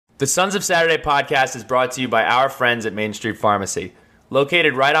The Sons of Saturday podcast is brought to you by our friends at Main Street Pharmacy.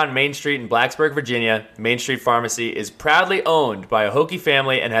 Located right on Main Street in Blacksburg, Virginia, Main Street Pharmacy is proudly owned by a Hokie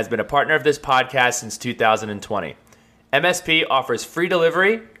family and has been a partner of this podcast since 2020. MSP offers free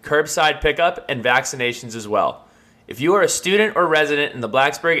delivery, curbside pickup, and vaccinations as well. If you are a student or resident in the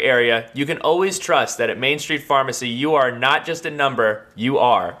Blacksburg area, you can always trust that at Main Street Pharmacy you are not just a number, you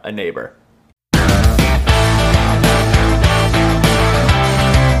are a neighbor.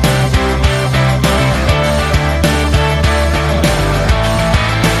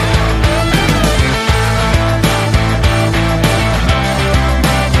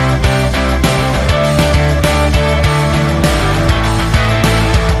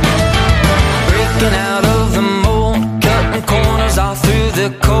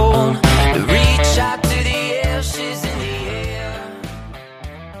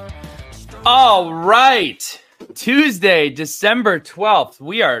 All right, Tuesday, December 12th.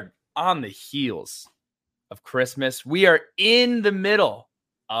 We are on the heels of Christmas. We are in the middle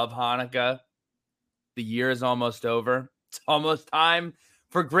of Hanukkah. The year is almost over. It's almost time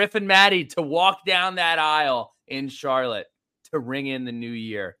for Griff and Maddie to walk down that aisle in Charlotte to ring in the new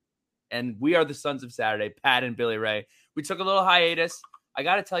year. And we are the Sons of Saturday, Pat and Billy Ray. We took a little hiatus. I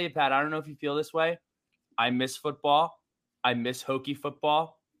got to tell you, Pat, I don't know if you feel this way. I miss football. I miss Hokie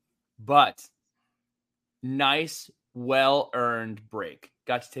football. But nice, well-earned break.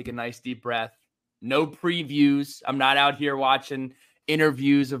 Got to take a nice deep breath. No previews. I'm not out here watching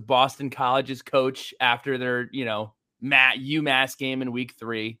interviews of Boston College's coach after their, UMass game in week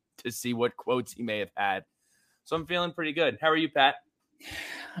 3 to see what quotes he may have had. So I'm feeling pretty good. How are you, Pat?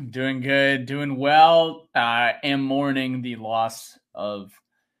 I'm doing good, doing well. Am mourning the loss of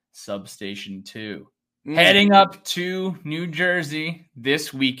Substation 2. Heading up to New Jersey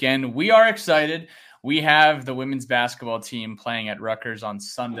this weekend. We are excited. We have the women's basketball team playing at Rutgers on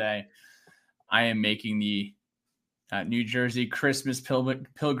Sunday. I am making the New Jersey Christmas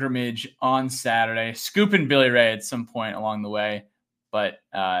pilgrimage on Saturday. Scooping Billy Ray at some point along the way, but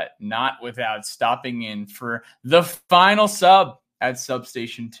not without stopping in for the final sub at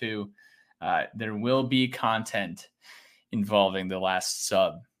Substation 2. There will be content involving the last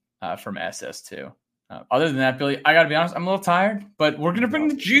sub from SS2. Other than that, Billy, I got to be honest, I'm a little tired, but we're going to bring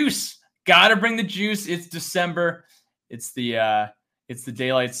the juice. Got to bring the juice. It's December. It's the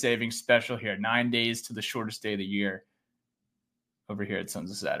daylight savings special here. 9 days to the shortest day of the year over here at Sons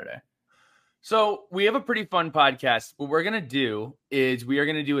of Saturday. So we have a pretty fun podcast. What we're going to do is we are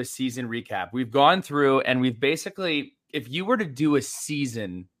going to do a season recap. We've gone through and we've basically, if you were to do a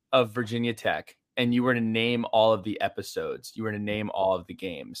season of Virginia Tech, and you were to name all of the episodes, you were to name all of the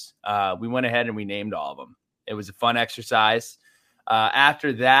games. We went ahead and we named all of them. It was a fun exercise.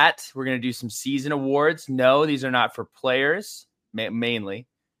 After that, we're going to do some season awards. No, these are not for players, mainly.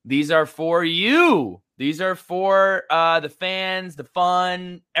 These are for you. These are for the fans, the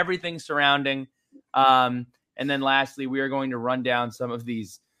fun, everything surrounding. And then lastly, we are going to run down some of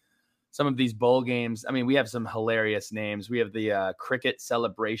these bowl games. I mean, we have some hilarious names. We have the Cricket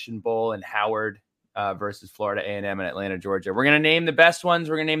Celebration Bowl in Howard versus Florida A&M in Atlanta, Georgia. We're going to name the best ones.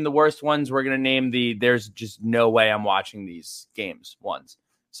 We're going to name the worst ones. We're going to name there's just no way I'm watching these games ones.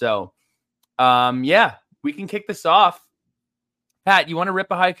 So, we can kick this off. Pat, you want to rip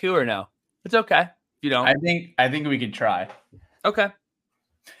a haiku or no? It's okay if you don't. I think we could try. Okay.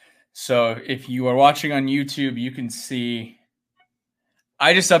 So if you are watching on YouTube, you can see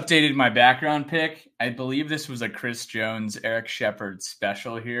I just updated my background pic. I believe this was a Chris Jones, Eric Shepard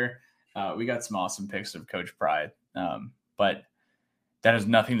special here. We got some awesome pics of Coach Pride, but that has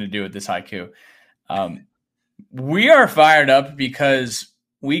nothing to do with this haiku. We are fired up because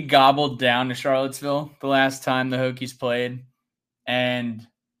we gobbled down to Charlottesville the last time the Hokies played, and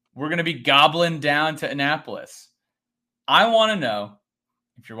we're going to be gobbling down to Annapolis. I want to know,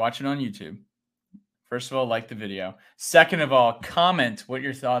 if you're watching on YouTube, first of all, like the video. Second of all, comment what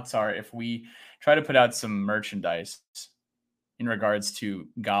your thoughts are if we try to put out some merchandise in regards to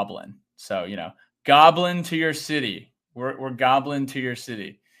Goblin. So, Goblin to your city. We're Goblin to your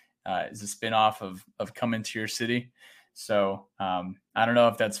city. Is a spinoff of Coming to Your City. So I don't know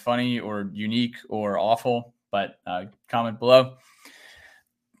if that's funny or unique or awful, but comment below.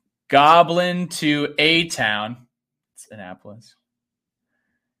 Goblin to A-Town. It's Annapolis.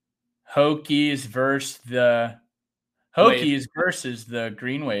 Hokies versus the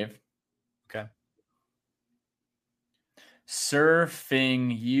Green Wave. Okay.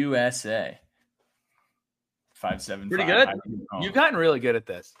 Surfing USA. 575. Pretty good. You've gotten really good at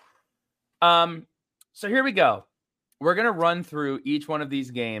this. So here we go. we're going to run through each one of these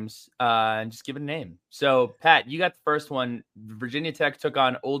games and just give it a name. So, Pat, you got the first one. Virginia Tech took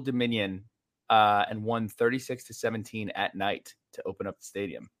on Old Dominion and won 36-17 at night to open up the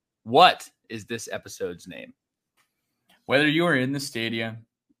stadium. What is this episode's name? Whether you are in the stadium,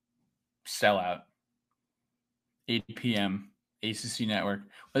 sellout, 8 p.m., ACC Network.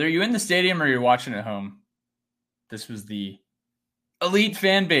 Whether you're in the stadium or you're watching at home, this was the elite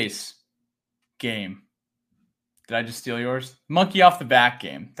fan base game. Did I just steal yours? Monkey off the back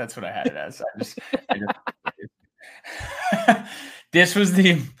game. That's what I had it as. This was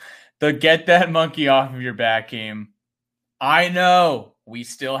the get that monkey off of your back game. I know we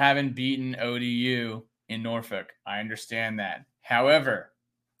still haven't beaten ODU in Norfolk. I understand that. However,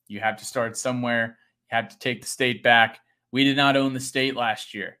 you have to start somewhere. You have to take the state back. We did not own the state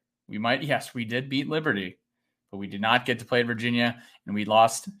last year. We did beat Liberty, but we did not get to play Virginia, and we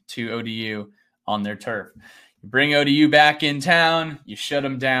lost to ODU on their turf. You bring ODU back in town, you shut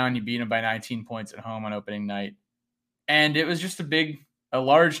them down, you beat them by 19 points at home on opening night. And it was just a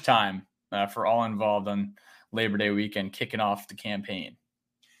large time for all involved on Labor Day weekend, kicking off the campaign.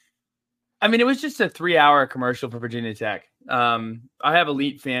 I mean, it was just a 3-hour commercial for Virginia Tech. I have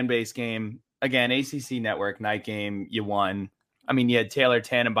elite fan base game. Again, ACC Network, night game, you won. I mean, you had Taylor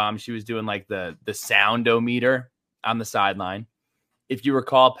Tannenbaum. She was doing like the sound-o-meter on the sideline. If you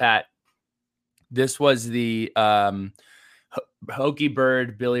recall, Pat, this was the Hokey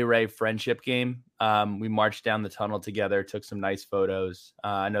Bird, Billy Ray friendship game. We marched down the tunnel together, took some nice photos.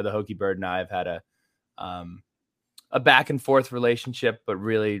 I know the Hokey Bird and I have had a back and forth relationship, but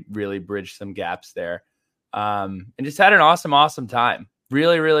really, really bridged some gaps there. And just had an awesome time.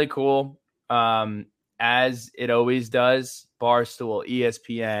 Really, really cool. As it always does, Barstool,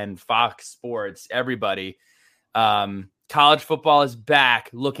 ESPN, Fox Sports, everybody. College football is back.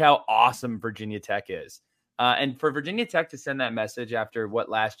 Look how awesome Virginia Tech is. And for Virginia Tech to send that message after what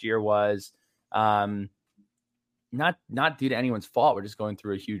last year was, not due to anyone's fault, we're just going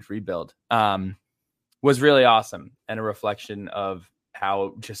through a huge rebuild, was really awesome and a reflection of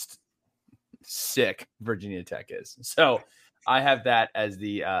how just sick Virginia Tech is. So I have that as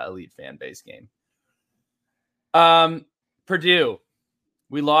the elite fan base game. Purdue,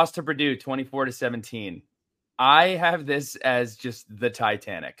 we lost to Purdue 24-17. I have this as just the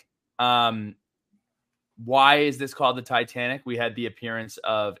Titanic. Why is this called the Titanic? We had the appearance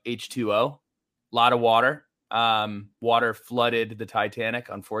of H2O, a lot of water. Water flooded the Titanic,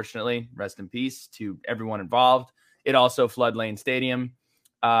 unfortunately. Rest in peace to everyone involved. It also flooded Lane Stadium.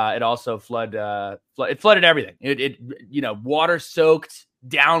 It also flooded everything. It water soaked,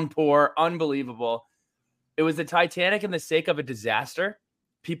 downpour, unbelievable. It was the Titanic in the sake of a disaster.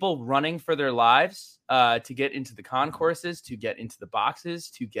 People running for their lives to get into the concourses, to get into the boxes,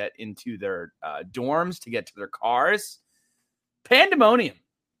 to get into their dorms, to get to their cars. Pandemonium.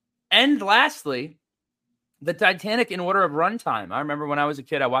 And lastly, the Titanic in order of runtime. I remember when I was a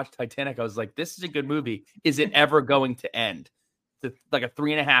kid, I watched Titanic. I was like, this is a good movie. Is it ever going to end? It's like a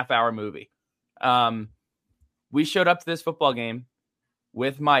 3.5-hour movie. We showed up to this football game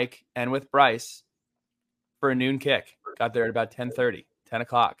with Mike and with Bryce for a noon kick. Got there at about 10:30, 10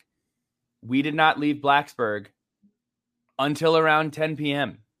 o'clock. We did not leave Blacksburg until around 10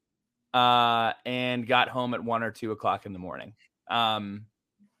 p.m. And got home at 1 or 2 o'clock in the morning.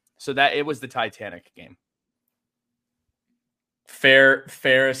 So that it was the Titanic game. Fair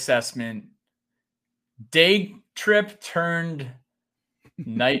assessment. Day trip turned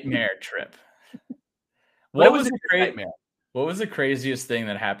nightmare trip. What was the craziest thing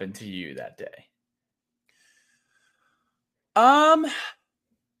that happened to you that day?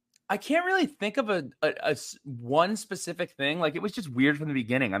 I can't really think of a one specific thing. Like, it was just weird from the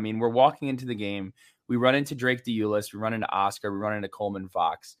beginning. I mean, we're walking into the game. We run into Drake DeUlis. We run into Oscar. We run into Coleman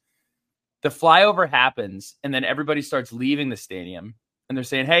Fox. The flyover happens, and then everybody starts leaving the stadium. And they're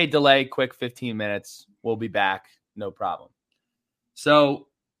saying, hey, delay, quick 15 minutes. We'll be back. No problem. So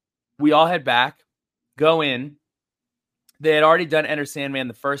we all head back, go in. They had already done Enter Sandman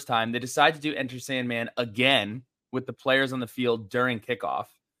the first time. They decide to do Enter Sandman again with the players on the field during kickoff.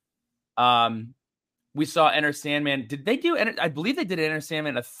 We saw Enter Sandman. Did they do I believe they did Enter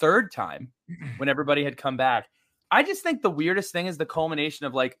Sandman a third time when everybody had come back. I just think the weirdest thing is the culmination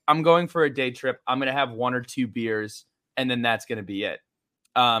of, like, I'm going for a day trip. I'm going to have 1 or 2 beers, and then that's going to be it.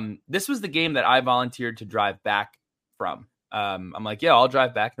 This was the game that I volunteered to drive back from. I'm like, yeah, I'll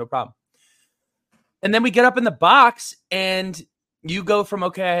drive back. No problem. And then we get up in the box, and you go from,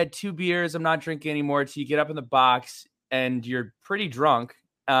 okay, I had 2 beers, I'm not drinking anymore, to you get up in the box, and you're pretty drunk.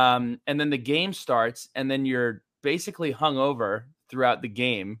 And then the game starts, and then you're basically hungover throughout the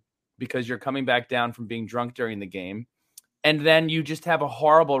game because you're coming back down from being drunk during the game. And then you just have a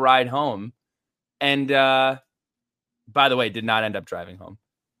horrible ride home. And by the way, did not end up driving home.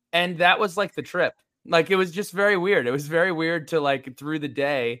 And that was like the trip. Like, it was just very weird. It was very weird to, like, through the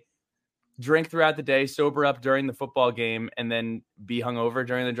day, drink throughout the day, sober up during the football game, and then be hungover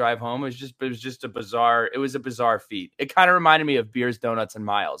during the drive home. It was just a bizarre feat. It kind of reminded me of beers, donuts, and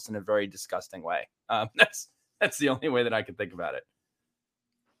miles in a very disgusting way. That's the only way that I could think about it.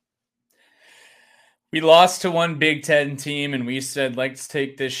 We lost to one Big Ten team, and we said, let's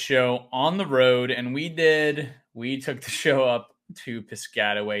take this show on the road. And we did. We took the show up to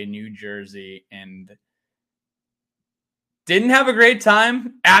Piscataway, New Jersey, and didn't have a great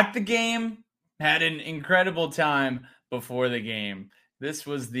time at the game. Had an incredible time before the game. This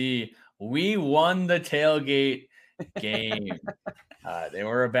was we won the tailgate game. There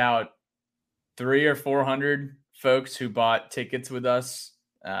were about 300 or 400 folks who bought tickets with us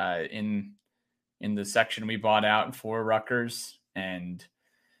in the section we bought out for Rutgers, and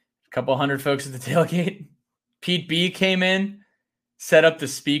a couple hundred folks at the tailgate. Pete B came in, set up the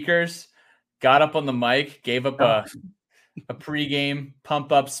speakers, got up on the mic, gave up a pregame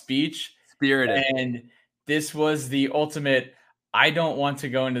pump-up speech. Spirited. And this was the ultimate, I don't want to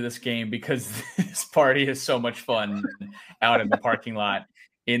go into this game because this party is so much fun out in the parking lot,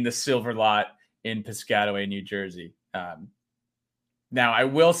 in the Silver Lot in Piscataway, New Jersey. Now, I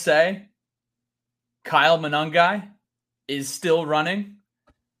will say, Kyle Monangai is still running.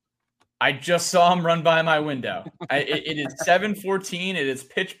 I just saw him run by my window. It is 7:14. It is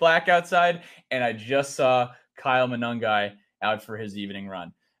pitch black outside, and I just saw Kyle Monangai out for his evening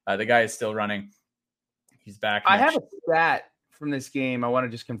run. The guy is still running. He's back. I have a stat from this game. I want to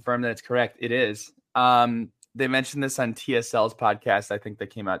just confirm that it's correct. It is. They mentioned this on TSL's podcast. I think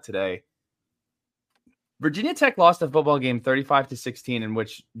that came out today. Virginia Tech lost a football game 35-16, in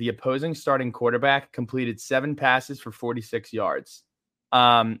which the opposing starting quarterback completed 7 passes for 46 yards.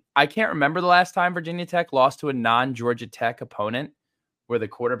 I can't remember the last time Virginia Tech lost to a non-Georgia Tech opponent where the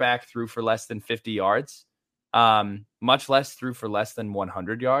quarterback threw for less than 50 yards, much less threw for less than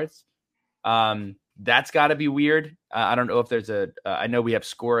 100 yards. That's got to be weird. I don't know if there's I know we have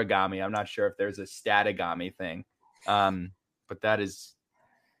scoreagami. I'm not sure if there's a statagami thing, but that is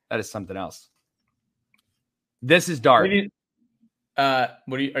something else. This is dark. Are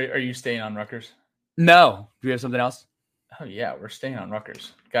you staying on Rutgers? No. Do we have something else? Oh yeah, we're staying on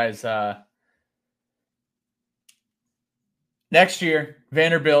Rutgers, guys. Next year,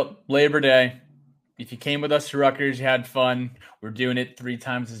 Vanderbilt, Labor Day. If you came with us to Rutgers, you had fun. We're doing it 3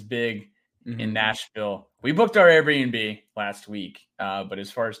 times as big in Nashville. We booked our Airbnb last week, but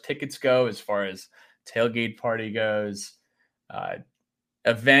as far as tickets go, as far as tailgate party goes,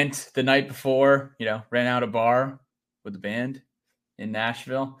 event the night before, rent out a bar with the band in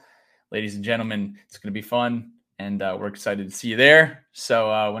Nashville. Ladies and gentlemen, it's going to be fun, and we're excited to see you there.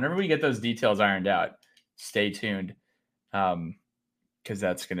 So whenever we get those details ironed out, stay tuned, because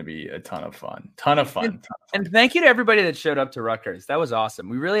that's going to be a ton of fun. And thank you to everybody that showed up to Rutgers. That was awesome.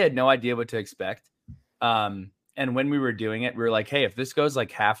 We really had no idea what to expect. And when we were doing it, we were like, hey, if this goes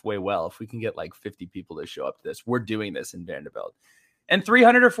like halfway well, if we can get like 50 people to show up to this, we're doing this in Vanderbilt. And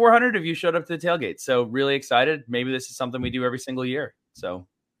 300 or 400 of you showed up to the tailgate. So really excited. Maybe this is something we do every single year. So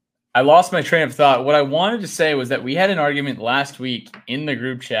I lost my train of thought. What I wanted to say was that we had an argument last week in the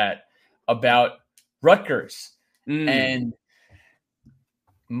group chat about Rutgers. And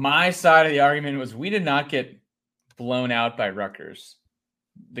my side of the argument was we did not get blown out by Rutgers.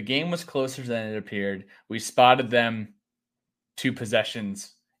 The game was closer than it appeared. We spotted them 2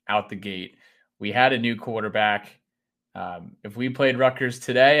 possessions out the gate. We had a new quarterback. If we played Rutgers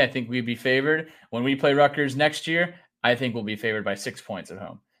today, I think we'd be favored. When we play Rutgers next year, I think we'll be favored by 6 points at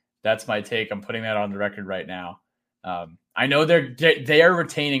home. That's my take. I'm putting that on the record right now. I know they are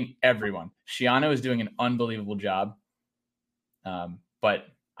retaining everyone. Shiano is doing an unbelievable job. But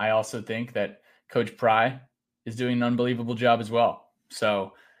I also think that Coach Pry is doing an unbelievable job as well.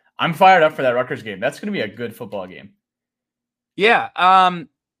 So I'm fired up for that Rutgers game. That's going to be a good football game. Yeah.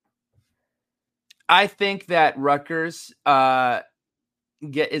 I think that Rutgers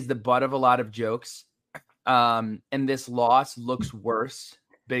is the butt of a lot of jokes. And this loss looks worse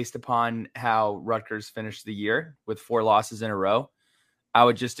based upon how Rutgers finished the year with 4 losses in a row. I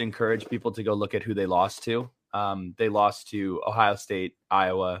would just encourage people to go look at who they lost to. They lost to Ohio State,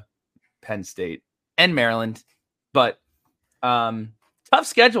 Iowa, Penn State, and Maryland. But tough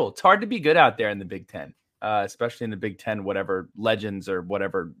schedule. It's hard to be good out there in the Big Ten, especially in the Big Ten, whatever legends or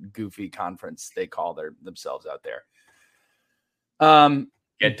whatever goofy conference they call themselves out there.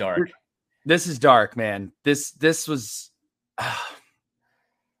 Get dark. This is dark, man. This was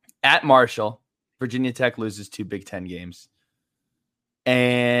at Marshall. Virginia Tech loses 2 Big Ten games.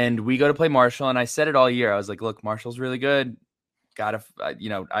 And we go to play Marshall, and I said it all year. I was like, look, Marshall's really good.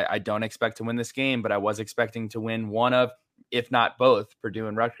 I don't expect to win this game, but I was expecting to win one of, if not both, Purdue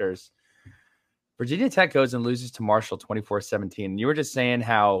and Rutgers. Virginia Tech goes and loses to Marshall 24-17. You were just saying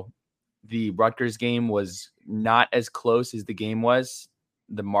how the Rutgers game was not as close as the game was.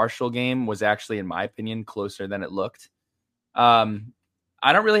 The Marshall game was actually, in my opinion, closer than it looked.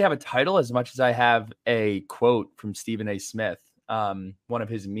 I don't really have a title as much as I have a quote from Stephen A. Smith. One of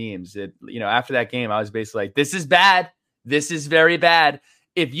his memes. After that game, I was basically like, this is bad. This is very bad.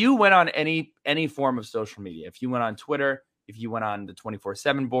 If you went on any form of social media, if you went on Twitter, if you went on the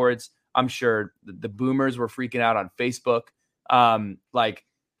 24/7 boards, I'm sure the boomers were freaking out on Facebook.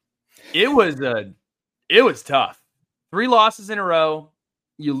 It was tough. 3 losses in a row.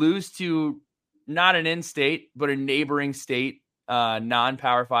 You lose to not an in-state, but a neighboring state,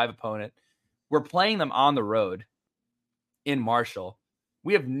 non-Power 5 opponent. We're playing them on the road in Marshall.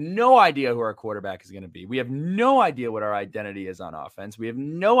 We have no idea who our quarterback is going to be. We have no idea what our identity is on offense. We have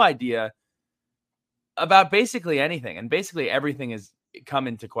no idea about basically anything, and basically everything has come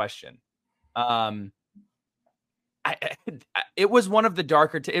into question. It was one of the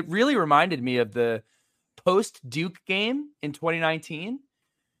darker. It really reminded me of the post-Duke game in 2019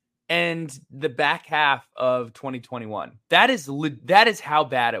 and the back half of 2021. That is how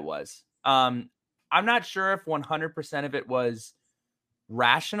bad it was. I'm not sure if 100% of it was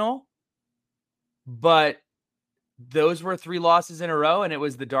rational, but those were 3 losses in a row, and it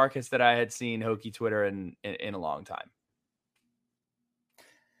was the darkest that I had seen Hokie Twitter in a long time.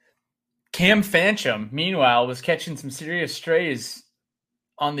 Cam Fancham, meanwhile, was catching some serious strays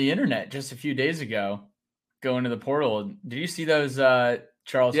on the internet just a few days ago, going to the portal. Did you see those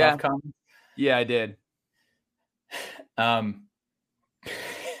Charles Huff comments? Yeah, I did.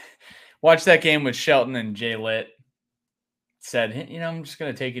 Watched that game with Shelton and Jay Litt. Said, I'm just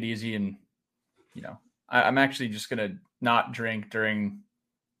going to take it easy, and, I'm actually just going to not drink during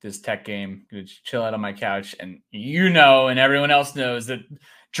this Tech game. Going to chill out on my couch. And and everyone else knows that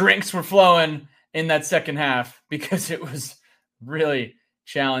drinks were flowing in that second half because it was really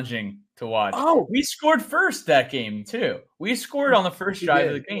challenging to watch. Oh, we scored first that game too. We scored on the first drive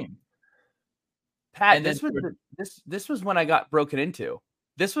of the game. Pat, and this was when I got broken into.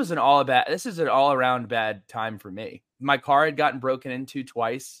 This is an all around bad time for me. My car had gotten broken into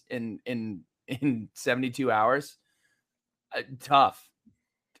twice in 72 hours. Tough.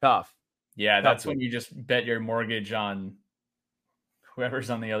 Yeah, that's when you just bet your mortgage on whoever's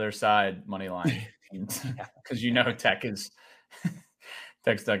on the other side money line, because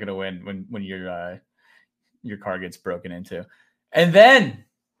Tech's not going to win when your car gets broken into. And then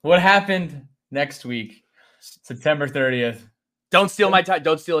what happened next week, September 30th? Don't steal my title.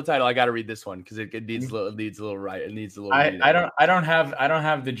 Don't steal a title. I got to read this one because it needs a little right. It needs a little. I don't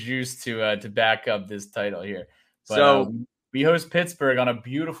have the juice to back up this title here. But, we host Pittsburgh on a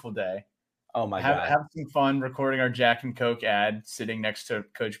beautiful day. Oh my God! Have some fun recording our Jack and Coke ad, sitting next to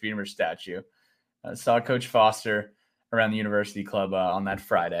Coach Beamer's statue. Saw Coach Foster around the University Club on that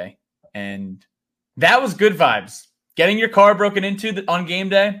Friday, and that was good vibes. Getting your car broken into on game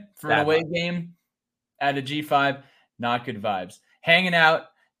day for an away game at a G5. Not good vibes. Hanging out,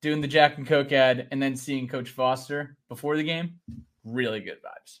 doing the Jack and Coke ad, and then seeing Coach Foster before the game, really good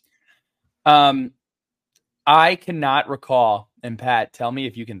vibes. I cannot recall, and Pat, tell me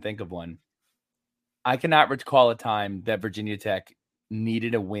if you can think of one. I cannot recall a time that Virginia Tech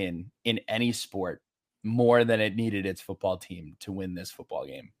needed a win in any sport more than it needed its football team to win this football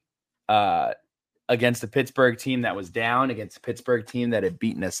game. Against a Pittsburgh team that was down, against a Pittsburgh team that had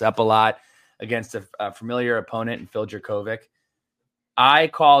beaten us up a lot, against a familiar opponent in Phil Jerkovic. I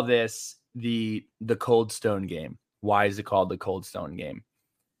call this the Cold Stone game. Why is it called the Cold Stone game?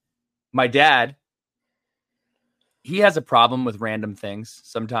 My dad, he has a problem with random things.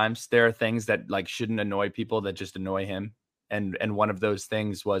 Sometimes there are things that shouldn't annoy people that just annoy him. And one of those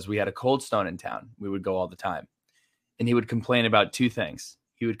things was we had a Cold Stone in town. We would go all the time. And he would complain about 2 things.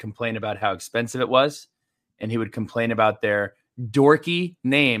 He would complain about how expensive it was, and he would complain about their dorky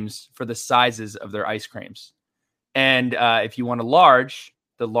names for the sizes of their ice creams. And if you want a large,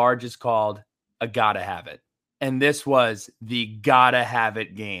 the large is called a gotta have it. And this was the gotta have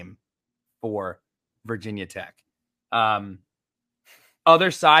it game for Virginia Tech.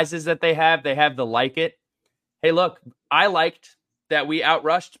 Other sizes that they have the like it. Hey, look, I liked that we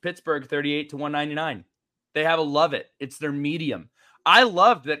outrushed Pittsburgh 38-199. They have a love it. It's their medium. I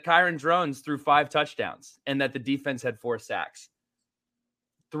loved that Kyron Drones threw 5 touchdowns and that the defense had 4 sacks.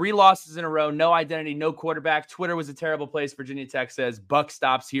 3 losses in a row, no identity, no quarterback. Twitter was a terrible place. Virginia Tech says, buck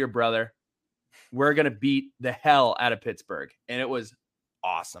stops here, brother. We're going to beat the hell out of Pittsburgh. And it was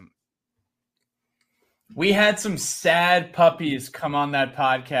awesome. We had some sad puppies come on that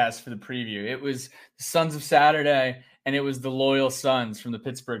podcast for the preview. It was the Sons of Saturday, and it was the Loyal Sons from the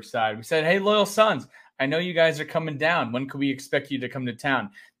Pittsburgh side. We said, hey, Loyal Sons, I know you guys are coming down. When could we expect you to come to town?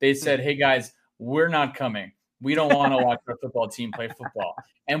 They said, hey, guys, we're not coming. We don't want to watch our football team play football.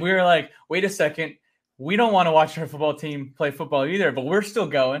 And we were like, wait a second. We don't want to watch our football team play football either, but we're still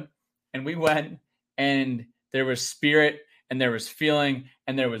going. And we went, and there was spirit, and there was feeling,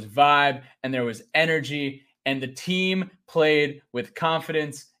 and there was vibe, and there was energy, and the team played with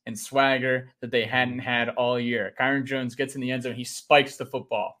confidence and swagger that they hadn't had all year. Kyron Jones gets in the end zone. He spikes the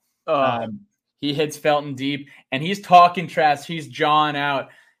football. He hits Felton deep, and he's talking trash. He's jawing out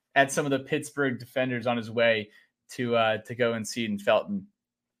at some of the Pittsburgh defenders on his way to go and see in Felton.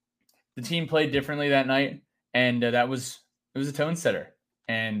 The team played differently that night, and it was a tone setter.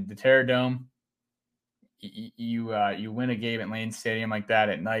 And the Terror Dome, you win a game at Lane Stadium like that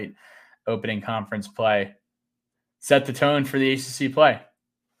at night, opening conference play, set the tone for the ACC play.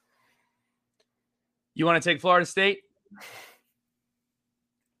 You want to take Florida State?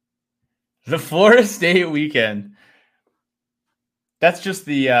 The Florida State weekend. That's just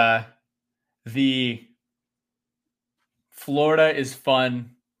the Florida is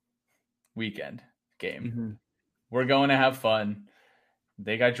fun weekend game. Mm-hmm. We're going to have fun.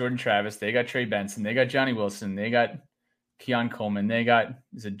 They got Jordan Travis. They got Trey Benson. They got Johnny Wilson. They got Keon Coleman. They got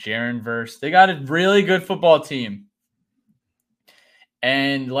Jaron Verse. They got a really good football team.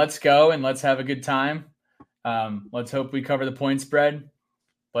 And let's go and let's have a good time. Let's hope we cover the point spread.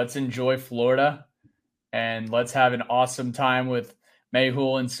 Let's enjoy Florida. And let's have an awesome time with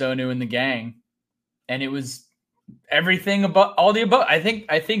Mehul and Sonu and the gang. And it was everything about all the above. I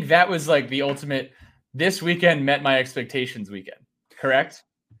think that was like the ultimate. This weekend met my expectations weekend. Correct?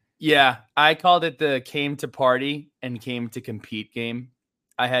 Yeah, I called it the came to party and came to compete game.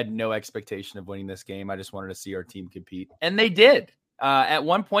 I had no expectation of winning this game. I just wanted to see our team compete. And they did. At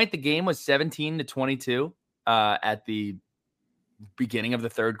one point, the game was 17-22 at the beginning of the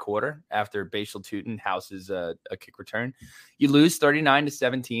third quarter after Bashal Tootin houses a kick return. You lose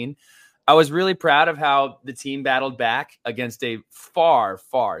 39-17. I was really proud of how the team battled back against a far,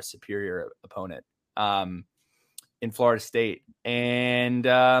 far superior opponent in Florida State. And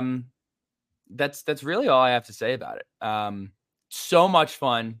that's really all I have to say about it. So much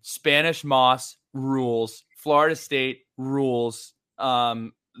fun. Spanish Moss rules. Florida State rules.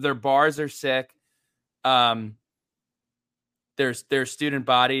 Their bars are sick. Their student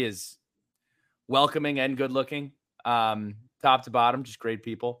body is welcoming and good looking. Top to bottom, just great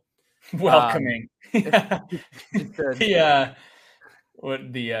people. Welcoming. Yeah.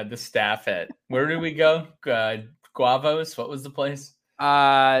 What the staff at? Where did we go? Guavos. What was the place?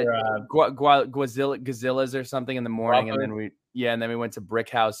 Gazillas or something in the morning, Guavo. and then we went to Brick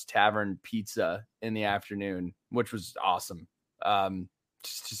House Tavern Pizza in the afternoon, which was awesome.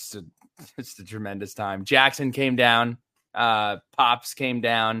 Just a tremendous time. Jackson came down. Pops came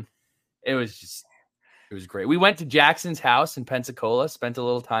down. It was great. We went to Jackson's house in Pensacola, spent a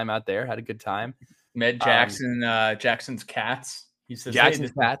little time out there, had a good time. Met Jackson. Jackson's cats. He says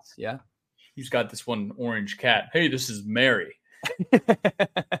Jackson's cats. Yeah. He's got this one orange cat. Hey, this is Mary.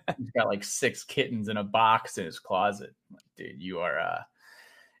 He's got like 6 kittens in a box in his closet. Dude, you are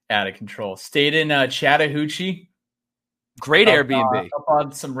out of control. Stayed in Chattahoochee. Great Airbnb. Up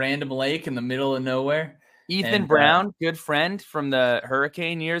on some random lake in the middle of nowhere. Ethan Brown, good friend from the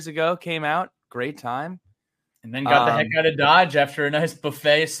hurricane years ago, came out. Great time. And then got the heck out of Dodge after a nice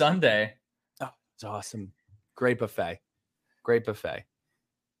buffet Sunday. Oh, it's awesome. Great buffet.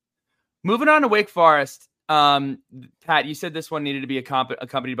 Moving on to Wake Forest. Pat, you said this one needed to be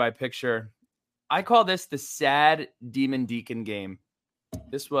accompanied by a picture. I call this the sad Demon Deacon game.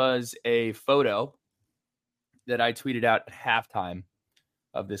 This was a photo that I tweeted out at halftime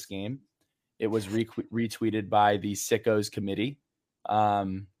of this game. It was retweeted by the Sickos Committee,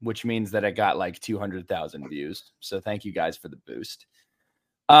 which means that it got like 200,000 views. So thank you guys for the boost.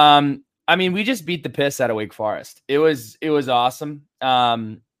 I mean, we just beat the piss out of Wake Forest. It was awesome.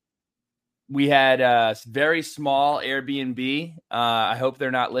 We had a very small Airbnb. I hope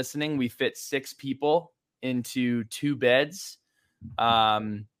they're not listening. We fit 6 people into 2 beds. That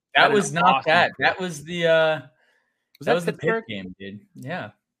was not awesome that. That was the that was the Pitt game, dude.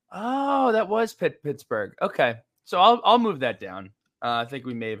 Yeah. Oh, that was Pittsburgh. Okay, so I'll move that down. I think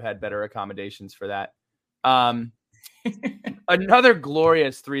we may have had better accommodations for that. Another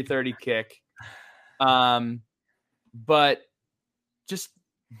glorious 3:30 kick. But just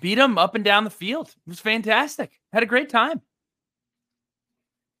Beat them up and down the field. It was fantastic. Had a great time.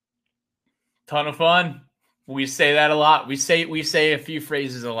 Ton of fun. We say that a lot. We say a few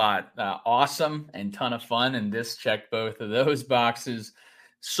phrases a lot. Awesome and ton of fun, and this checked both of those boxes.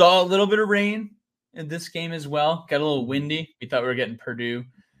 Saw a little bit of rain in this game as well. Got a little windy. We thought we were getting Purdue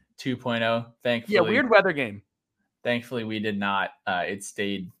 2.0. Thankfully, Yeah, weird weather game. Thankfully, we did not. It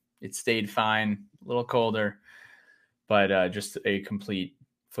stayed fine. A little colder, but just a complete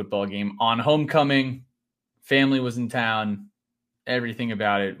football game on homecoming. Family was in town. Everything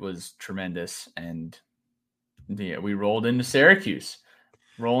about it was tremendous, and yeah, we rolled into Syracuse.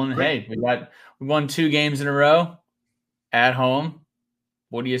 Rolling, hey, we won 2 games in a row at home.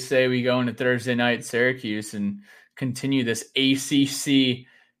 What do you say we go into Thursday night Syracuse and continue this ACC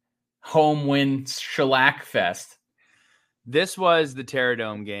home win shellac fest? This was the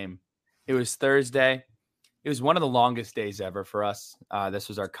Terradome game. It was Thursday. It was one of the longest days ever for us. This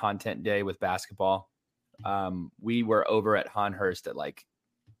was our content day with basketball. We were over at Hanhurst at like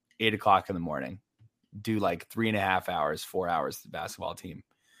 8 o'clock in the morning, do like 3.5 hours, 4 hours to the basketball team.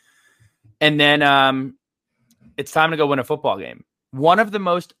 And then it's time to go win a football game. One of the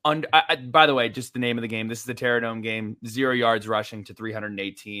most, by the way, just the name of the game. This is the Terradome game, 0 yards rushing to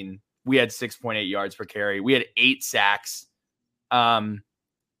 318. We had 6.8 yards per carry. We had 8 sacks.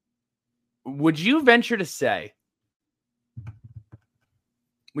 Would you venture to say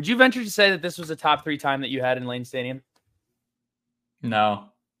that this was a top 3 time that you had in Lane Stadium? No.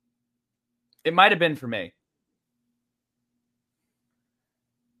 It might have been for me.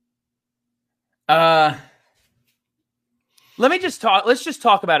 Let's just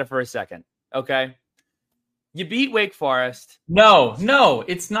talk about it for a second. Okay. You beat Wake Forest. No,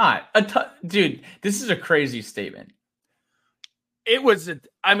 it's not. Dude, this is a crazy statement. It was,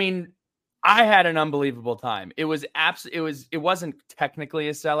 I had an unbelievable time. It wasn't technically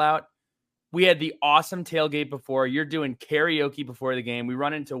a sellout. We had the awesome tailgate before. You're doing karaoke before the game. We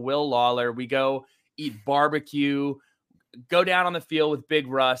run into Will Lawler. We go eat barbecue, go down on the field with Big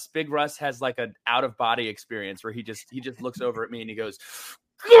Russ. Big Russ has like an out of body experience where he just looks over at me and he goes,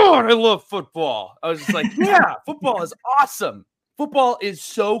 God, I love football. I was just like, yeah, football is awesome. Football is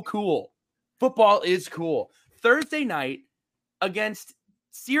so cool. Football is cool. Thursday night against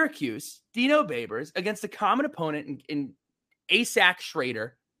Syracuse, Dino Babers, against a common opponent in Asac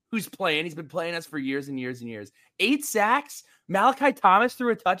Schrader, who's playing. He's been playing us for years and years and years. 8 sacks. Malachi Thomas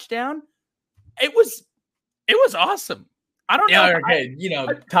threw a touchdown. It was awesome. I don't know. Okay.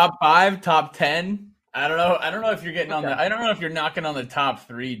 Top 5, top 10. I don't know if you're getting on the. I don't know if you're knocking on the top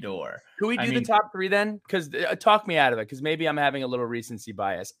 3 door. Can we do the top 3 then? Because talk me out of it. Because maybe I'm having a little recency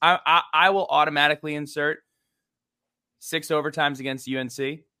bias. I will automatically insert 6 overtimes against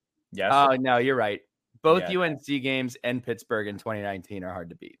UNC. Yes. Oh no, you're right. Both UNC games and Pittsburgh in 2019 are hard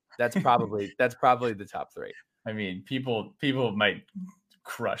to beat. That's probably the top 3. I mean, people might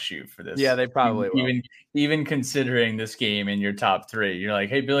crush you for this. Yeah, they probably will. Even considering this game in your top 3, you're like,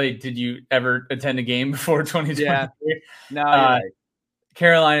 hey Billy, did you ever attend a game before 2023? Yeah. No, you're right.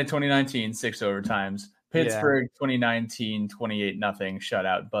 Carolina 2019, 6 overtimes. Pittsburgh 2019, 28-0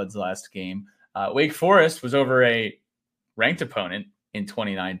 shutout. Bud's last game. Wake Forest was over a ranked opponent in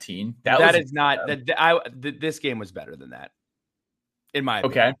 2019. This game was better than that, in my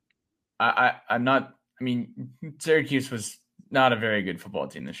opinion. Okay. I'm not. I mean, Syracuse was not a very good football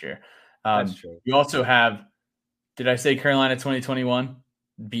team this year. That's true. You also have, did I say Carolina 2021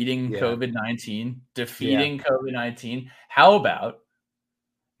 beating COVID-19, defeating COVID-19? How about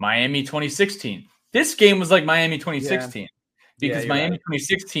Miami 2016? This game was like Miami 2016 because Miami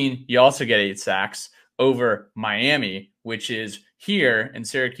 2016, you also get 8 sacks over Miami, which is here, and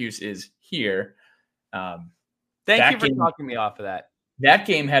Syracuse is here. Thank you for talking me off of that. That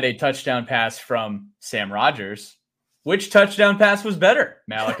game had a touchdown pass from Sam Rogers. Which touchdown pass was better?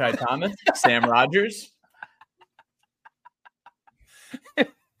 Malachi Thomas, Sam Rogers?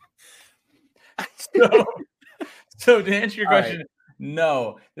 So to answer your question,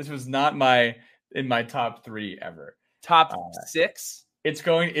 no, this was not in my top 3 ever. Top 6? It's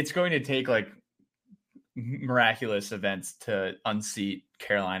going to take like miraculous events to unseat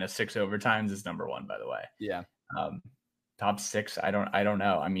Carolina. 6 overtimes is number 1, by the way. Yeah. Top 6, I don't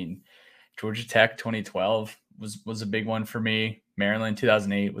know. I mean, Georgia Tech 2012 was a big one for me. Maryland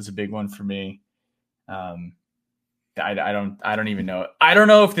 2008 was a big one for me. I don't even know. I don't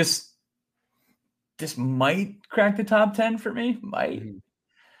know if this might crack the top 10 for me. Might. Mm-hmm.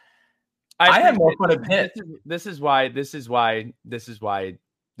 I have more fun at Pitt. This is why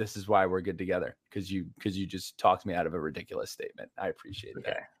we're good together, because you just talked me out of a ridiculous statement. I appreciate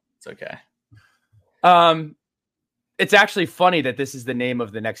that. It's okay. It's actually funny that this is the name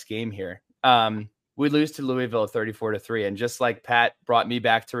of the next game here. We lose to Louisville 34-3. And just like Pat brought me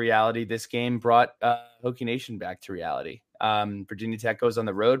back to reality, this game brought Hokie Nation back to reality. Virginia Tech goes on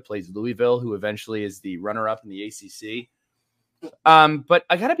the road, plays Louisville, who eventually is the runner-up in the ACC. But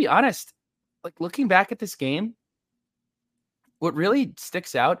I got to be honest, like looking back at this game, what really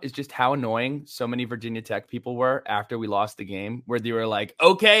sticks out is just how annoying so many Virginia Tech people were after we lost the game, where they were like,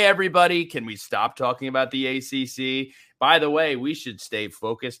 okay, everybody, can we stop talking about the ACC? By the way, we should stay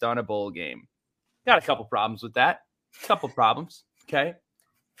focused on a bowl game. Got a couple problems with that. Couple problems. Okay.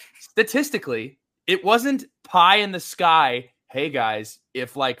 Statistically, it wasn't pie in the sky. Hey guys,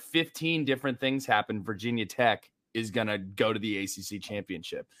 if like 15 different things happen, Virginia Tech is going to go to the ACC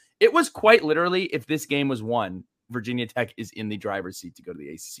championship. It was quite literally, if this game was won, Virginia Tech is in the driver's seat to go to the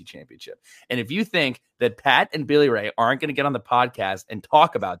ACC championship. And if you think that Pat and Billy Ray aren't going to get on the podcast and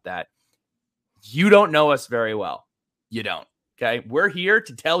talk about that, you don't know us very well. You don't. Okay. We're here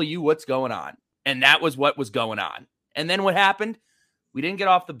to tell you what's going on. And that was what was going on. And then what happened? We didn't get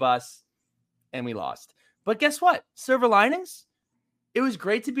off the bus and we lost. But guess what? Silver linings. It was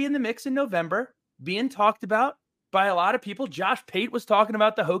great to be in the mix in November, being talked about by a lot of people. Josh Pate was talking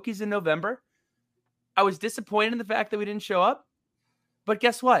about the Hokies in November. I was disappointed in the fact that we didn't show up. But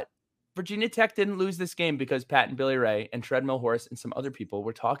guess what? Virginia Tech didn't lose this game because Pat and Billy Ray and Treadmill Horse and some other people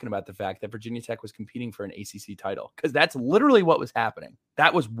were talking about the fact that Virginia Tech was competing for an ACC title. Because that's literally what was happening.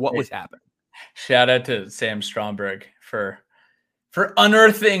 That was what was happening. Shout out to Sam Stromberg for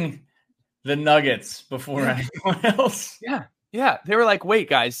unearthing the nuggets before anyone else. Yeah. Yeah. They were like, wait,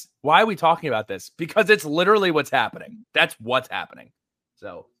 guys, why are we talking about this? Because it's literally what's happening. That's what's happening.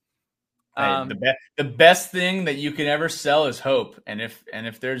 So the best thing that you can ever sell is hope. And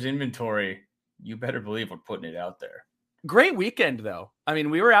if there's inventory, you better believe we're putting it out there. Great weekend, though. I mean,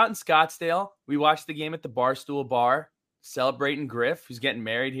 we were out in Scottsdale. We watched the game at the Barstool Bar, celebrating Griff, who's getting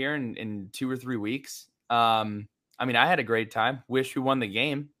married here in 2 or 3 weeks. I mean, I had a great time. Wish we won the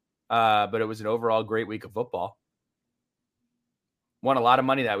game, but it was an overall great week of football. Won a lot of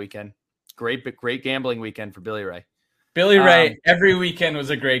money that weekend. Great gambling weekend for Billy Ray. Billy Ray, every weekend was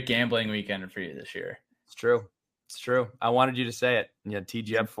a great gambling weekend for you this year. It's true. It's true. I wanted you to say it. You had teed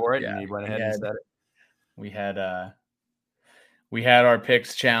you up for it, and you went ahead and said it. We had our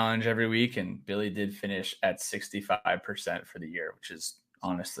picks challenge every week, and Billy did finish at 65% for the year, which is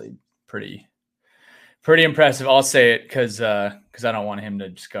honestly pretty impressive. I'll say it because I don't want him to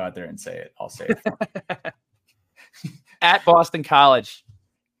just go out there and say it. I'll say it for him. At Boston College.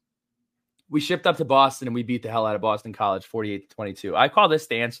 We shipped up to Boston and we beat the hell out of Boston College 48-22. I call this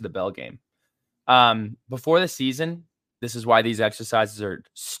the answer the bell game. Before the season, this is why these exercises are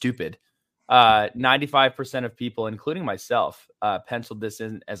stupid. 95% of people, including myself, penciled this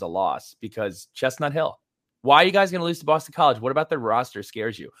in as a loss because Chestnut Hill. Why are you guys going to lose to Boston College? What about their roster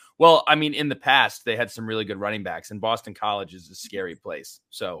scares you? Well, I mean, in the past, they had some really good running backs, and Boston College is a scary place.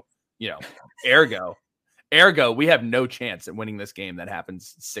 So, ergo, we have no chance at winning this game that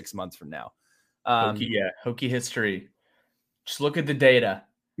happens 6 months from now. Hokie history. Just look at the data.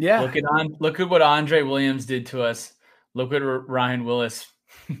 Yeah. Look at what Andre Williams did to us. Look what Ryan Willis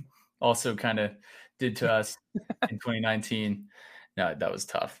also kind of did to us in 2019. No, that was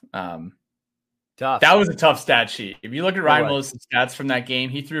tough. Tough. That was a tough stat sheet. If you look at Ryan Willis' stats from that game,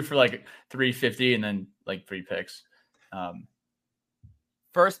 he threw for like 350 and then like 3 picks.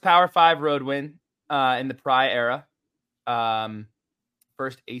 First Power 5 road win in the Pry era.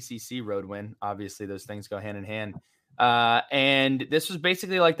 First ACC road win. Obviously, those things go hand in hand. And this was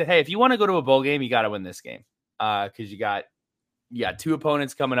basically like hey, if you want to go to a bowl game, you got to win this game because you got 2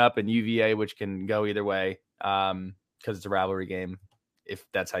 opponents coming up in UVA, which can go either way because it's a rivalry game, if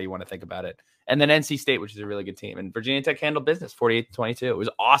that's how you want to think about it. And then NC State, which is a really good team. And Virginia Tech handled business 48-22. It was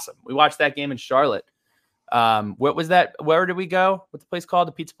awesome. We watched that game in Charlotte. What was that? Where did we go? What's the place called?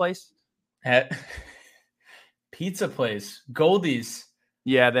 The pizza place? Pizza place. Goldie's.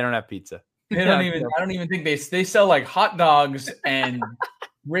 Yeah, they don't have pizza. I don't even think they sell like hot dogs and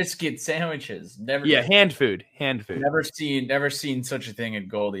brisket sandwiches. Hand food. Never seen such a thing at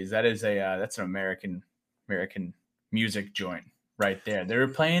Goldie's. That is that's an American music joint right there. They were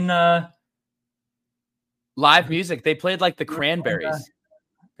playing live music. They played like the Cranberries.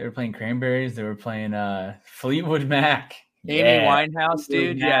 They were playing Cranberries. They were playing Fleetwood Mac. Amy Winehouse,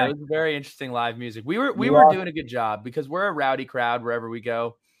 dude. Yeah, it was very interesting live music. We were doing a good job because we're a rowdy crowd wherever we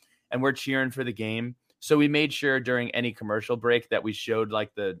go, and we're cheering for the game. So we made sure during any commercial break that we showed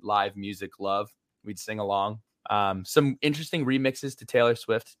like the live music love. We'd sing along. Some interesting remixes to Taylor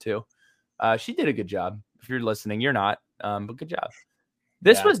Swift too. She did a good job. If you're listening, you're not, but good job.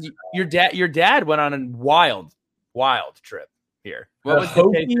 This was your dad. Your dad went on a wild wild trip here. What The was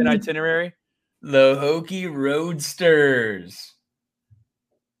the K-Fin itinerary? The Hokie Roadsters.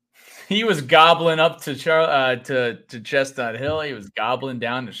 He was gobbling up to to Chestnut Hill. He was gobbling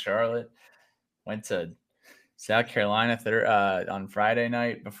down to Charlotte. Went to South Carolina on Friday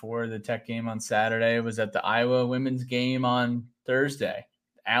night before the Tech game on Saturday. Was at the Iowa women's game on Thursday.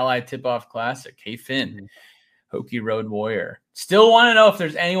 Allied Tip-Off Classic. K-Fin, Hokie Road Warrior. Still want to know if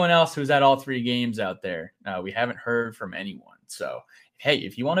there's anyone else who's at all 3 games out there. We haven't heard from anyone. So, hey,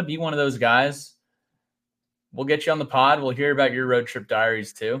 if you want to be one of those guys, we'll get you on the pod. We'll hear about your road trip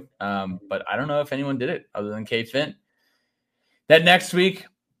diaries too. But I don't know if anyone did it other than K-Fin. That next week,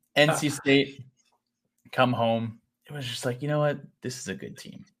 NC State come home. It was just like, you know what? This is a good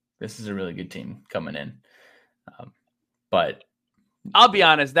team. This is a really good team coming in. But I'll be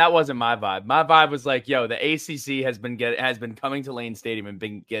honest, that wasn't my vibe. My vibe was like, yo, the ACC has been coming to Lane Stadium and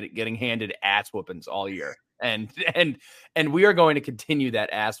been getting handed ass whoopings all year, and we are going to continue that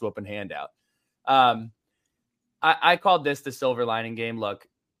ass whooping handout. I called this the silver lining game. Look,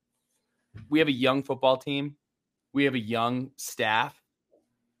 we have a young football team. We have a young staff.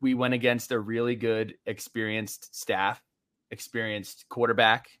 We went against a really good, experienced staff, experienced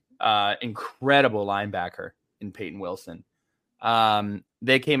quarterback, incredible linebacker in Peyton Wilson.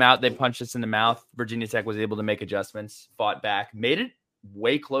 They came out, they punched us in the mouth. Virginia Tech was able to make adjustments, fought back, made it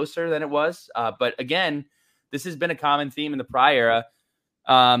way closer than it was. But again, this has been a common theme in the prior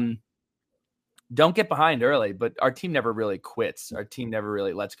era. Don't get behind early, but our team never really quits. Our team never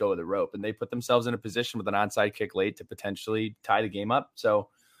really lets go of the rope, and they put themselves in a position with an onside kick late to potentially tie the game up. So,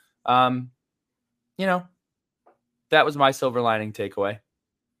 that was my silver lining takeaway.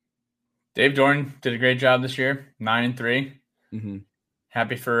 Dave Doeren did a great job this year, 9-3. Mm-hmm.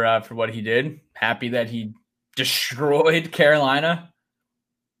 Happy for what he did. Happy that he destroyed Carolina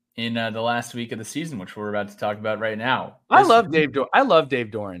in the last week of the season, which we're about to talk about right now. I love Dave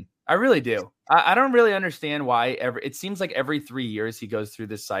Doeren. I really do. I don't really understand why it seems like every 3 years he goes through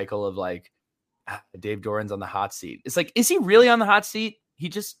this cycle of like, Dave Doeren's on the hot seat. It's like, is he really on the hot seat?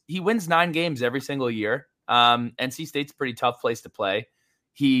 He wins 9 games every single year. NC State's a pretty tough place to play.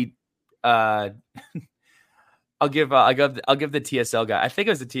 I'll give the TSL guy. I think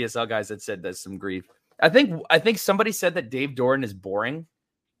it was the TSL guys that said there's some grief. I think somebody said that Dave Doeren is boring.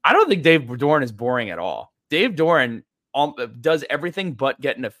 I don't think Dave Doeren is boring at all. Dave Doeren does everything but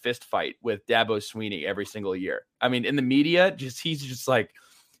get in a fist fight with Dabo Swinney every single year. I mean, in the media, he's just like,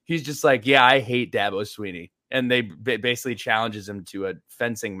 yeah, I hate Dabo Swinney, and they basically challenges him to a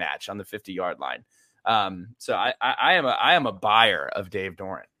fencing match on the 50-yard line. So I am a buyer of Dave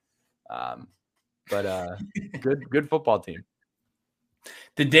Doeren. But good football team.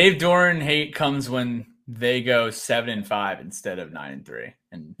 The Dave Doeren hate comes when they go 7-5 instead of 9-3.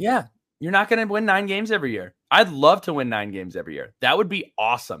 And yeah, you're not going to win 9 games every year. I'd love to win 9 games every year. That would be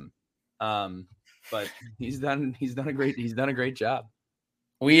awesome. But he's done a great job.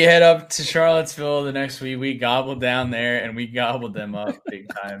 We head up to Charlottesville the next week. We gobbled down there and we gobbled them up big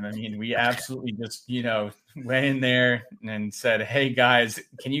time. I mean, we absolutely just, went in there and said, hey guys,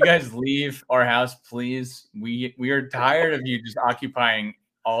 can you guys leave our house, please? We are tired of you just occupying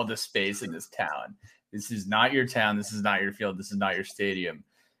all the space in this town. This is not your town. This is not your field. This is not your stadium.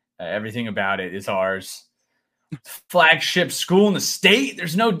 Everything about it is ours. Flagship school in the state.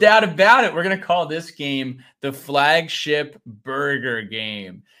 There's no doubt about it. We're going to call this game the flagship burger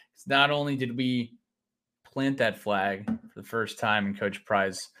game. It's not only did we plant that flag for the first time in Coach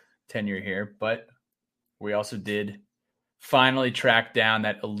Pry's tenure here, but we also did finally track down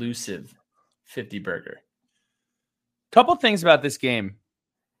that elusive 50 burger. Couple things about this game.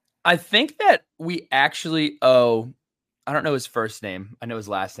 I think that we actually owe, I don't know his first name. I know his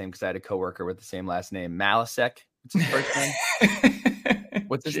last name because I had a coworker with the same last name. Malasek. What's his first name?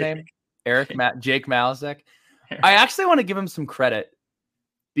 What's his name? Jake Malasek. I actually want to give him some credit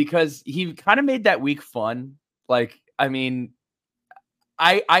because he kind of made that week fun. Like, I mean,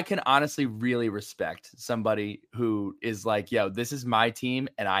 I can honestly really respect somebody who is like, yo, this is my team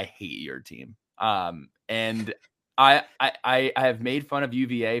and I hate your team. And I have made fun of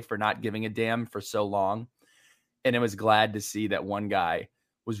UVA for not giving a damn for so long. And I was glad to see that one guy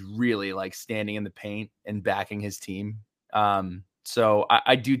was really like standing in the paint and backing his team. So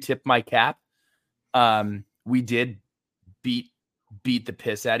I do tip my cap. We did beat the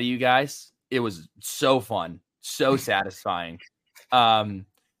piss out of you guys. It was so fun, so satisfying.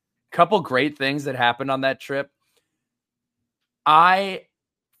 Couple great things that happened on that trip. I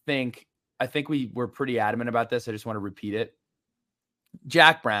think we were pretty adamant about this. I just want to repeat it.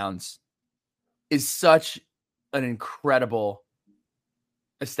 Jack Brown's is such an incredible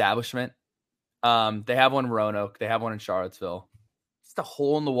establishment. They have one in Roanoke. They have one in Charlottesville. It's a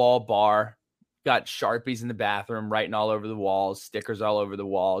hole in the wall bar. Got Sharpies in the bathroom, writing all over the walls, stickers all over the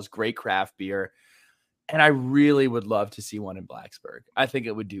walls, great craft beer. And I really would love to see one in Blacksburg. I think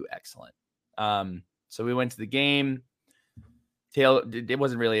it would do excellent. So we went to the game. It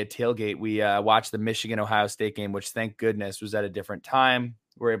wasn't really a tailgate. We watched the Michigan-Ohio State game, which thank goodness was at a different time.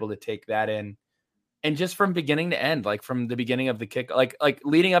 We were able to take that in. And just from beginning to end, like from the beginning of the kick, like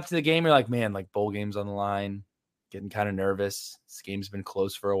leading up to the game, you're like, man, like bowl game's on the line, getting kind of nervous. This game's been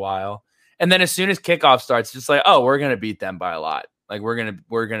close for a while. And then as soon as kickoff starts, just like, oh, we're going to beat them by a lot. Like we're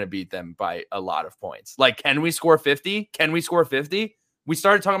going to beat them by a lot of points. Like, can we score 50? Can we score 50? We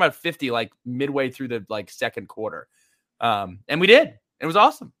started talking about 50 like midway through the like second quarter. And we did. It was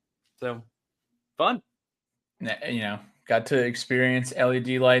awesome. So fun. Got to experience LED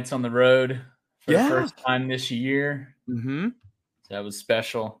lights on the road for the first time this year. Mm-hmm. So that was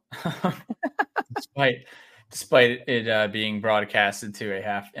special. Despite it being broadcasted to a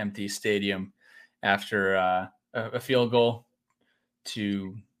half-empty stadium after a field goal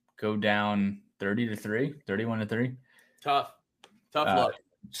to go down 31-3. Tough luck.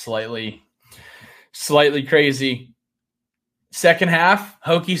 Slightly crazy. Second half,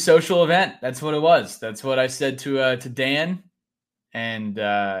 hokey social event. That's what it was. That's what I said to Dan, and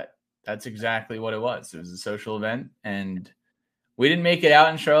that's exactly what it was. It was a social event, and we didn't make it out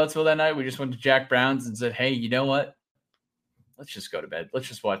in Charlottesville that night. We just went to Jack Brown's and said, "Hey, you know what? Let's just go to bed. Let's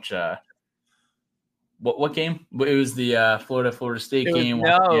just watch." What game? It was the Florida State game.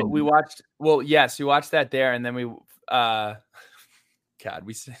 No, we watched. Well, yes, we watched that there, and then we. God,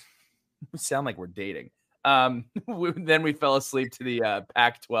 we sound like we're dating. Then we fell asleep to the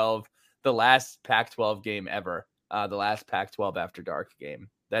Pac-12, the last Pac-12 game ever, the last Pac-12 after dark game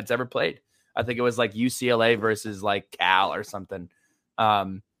that's ever played. I think it was like UCLA versus like Cal or something.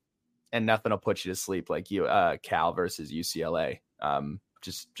 And nothing will put you to sleep like Cal versus UCLA.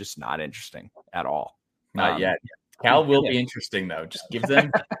 Just not interesting at all. Not yet. Cal will be interesting though. Just give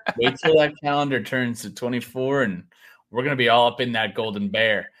them wait till that calendar turns to 24 and we're going to be all up in that Golden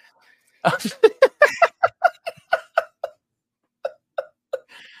Bear.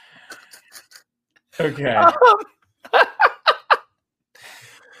 Okay.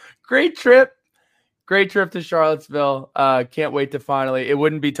 Great trip to Charlottesville. Can't wait to finally. It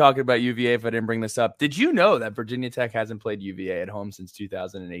wouldn't be talking about UVA if I didn't bring this up. Did you know that Virginia Tech hasn't played UVA at home since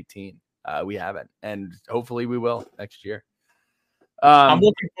 2018? We haven't, and hopefully we will next year. I'm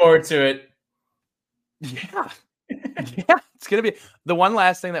looking forward to it. Yeah. Yeah, it's gonna be. The one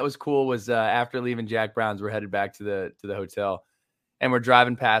last thing that was cool was after leaving Jack Brown's, we're headed back to the hotel, and we're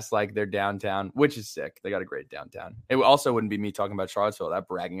driving past like their downtown, which is sick. They got a great downtown. It also wouldn't be me talking about Charlottesville, that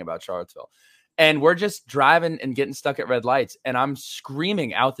bragging about Charlottesville. And we're just driving and getting stuck at red lights, and I'm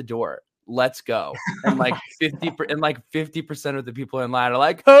screaming out the door, "Let's go!" And like 50% of the people in line are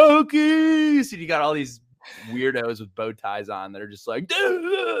like, "Hokies!" And you got all these weirdos with bow ties on that are just like,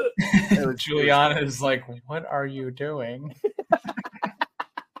 Juliana is like, "What are you doing?"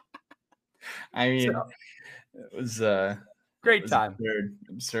 I mean, it was great time.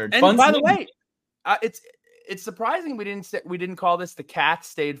 Absurd. And by the way, it's surprising we didn't call this the Cats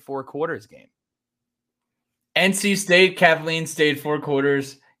stayed 4 quarters game. NC State, Kathleen stayed 4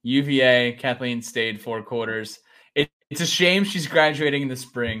 quarters. UVA, Kathleen stayed 4 quarters. It's a shame she's graduating in the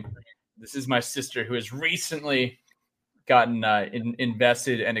spring. This is my sister who has recently gotten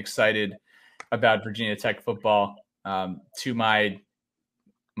invested and excited about Virginia Tech football. To my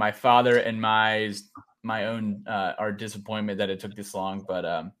father and my own our disappointment that it took this long,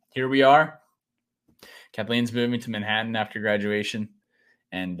 but here we are. Kathleen's moving to Manhattan after graduation,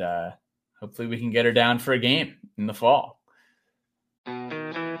 and hopefully we can get her down for a game in the fall.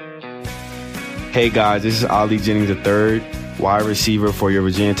 Hey guys, this is Ali Jennings III, wide receiver for your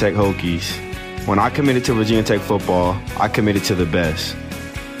Virginia Tech Hokies. When I committed to Virginia Tech football, I committed to the best.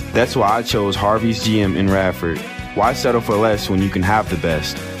 That's why I chose Harvey's GM in Radford. Why settle for less when you can have the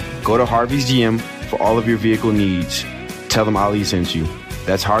best? Go to Harvey's GM for all of your vehicle needs. Tell them Ali sent you.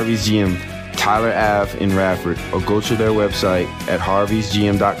 That's Harvey's GM, Tyler Ave in Radford, or go to their website at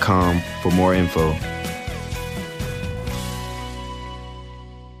harveysgm.com for more info.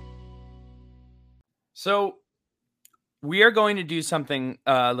 So we are going to do something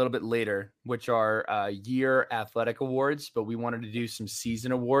a little bit later, which are year athletic awards, but we wanted to do some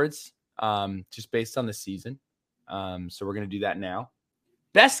season awards just based on the season. So we're going to do that now.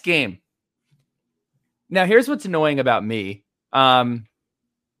 Best game. Now, here's what's annoying about me. I'm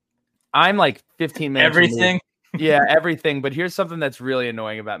like 15 minutes. Everything. Yeah, everything. But here's something that's really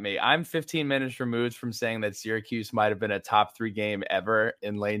annoying about me. I'm 15 minutes removed from saying that Syracuse might have been a top 3 game ever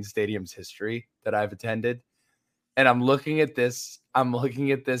in Lane Stadium's history that I've attended. And I'm looking at this.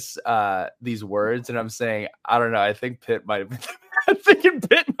 These words, and I'm saying, I don't know. I think Pitt might have been. I'm thinking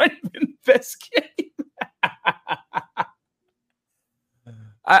Pitt might have been the best game.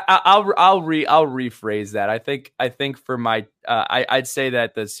 I'll rephrase that. I think for my I'd say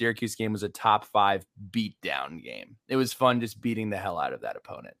that the Syracuse game was a top 5 beatdown game. It was fun just beating the hell out of that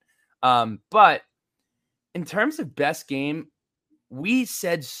opponent. But in terms of best game, we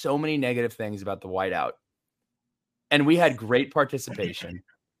said so many negative things about the whiteout, and we had great participation.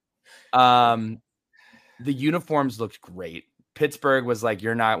 The uniforms looked great. Pittsburgh was like,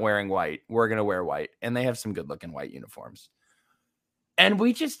 "You're not wearing white. We're gonna wear white," and they have some good looking white uniforms. And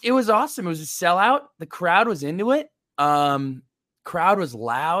it was awesome. It was a sellout. The crowd was into it. Crowd was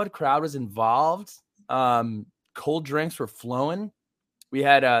loud. Crowd was involved. Cold drinks were flowing. We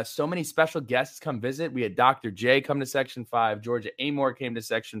had so many special guests come visit. We had Dr. J come to Section 5. Georgia Amore came to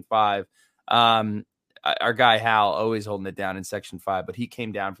Section 5. Our guy Hal always holding it down in Section 5, but he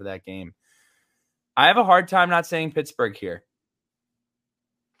came down for that game. I have a hard time not saying Pittsburgh here.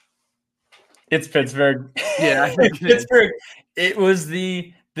 It's Pittsburgh. Yeah, I think Pittsburgh. It was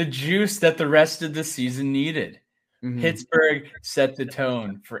the juice that the rest of the season needed. Mm-hmm. Pittsburgh set the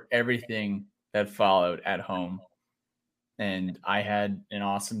tone for everything that followed at home. And I had an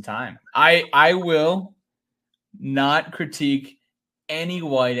awesome time. I will not critique any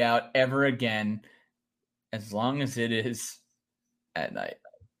whiteout ever again as long as it is at night.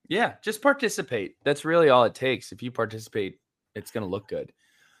 Yeah, just participate. That's really all it takes. If you participate, it's going to look good.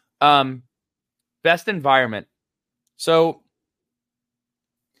 Best environment. So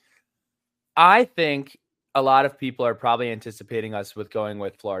I think a lot of people are probably anticipating us with going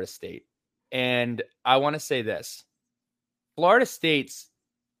with Florida State. And I want to say this. Florida State's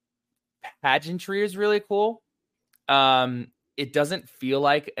pageantry is really cool. It doesn't feel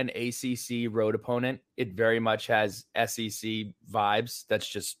like an ACC road opponent. It very much has SEC vibes. That's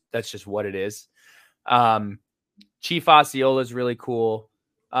just what it is. Chief Osceola is really cool.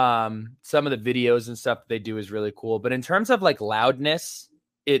 Some of the videos and stuff that they do is really cool. But in terms of like loudness,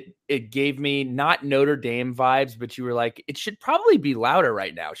 it gave me not Notre Dame vibes, but you were like, it should probably be louder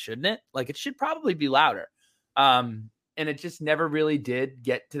right now, shouldn't it? Like it should probably be louder. And it just never really did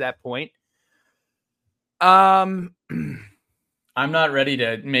get to that point. I'm not ready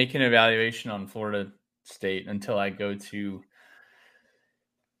to make an evaluation on Florida State until I go to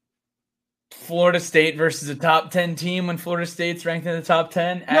Florida State versus a top 10 team when Florida State's ranked in the top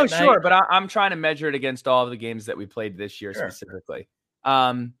 10. No, sure. But I'm trying to measure it against all of the games that we played this year specifically.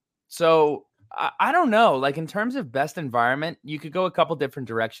 So I don't know, like in terms of best environment, you could go a couple different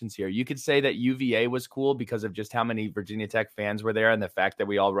directions here. You could say that UVA was cool because of just how many Virginia Tech fans were there and the fact that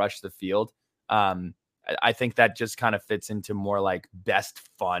we all rushed the field. I think that just kind of fits into more like best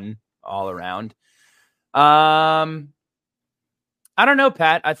fun all around. I don't know,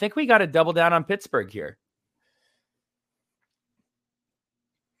 Pat. I think we got to double down on Pittsburgh here.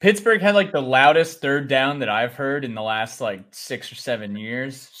 Pittsburgh had like the loudest third down that I've heard in the last like 6 or 7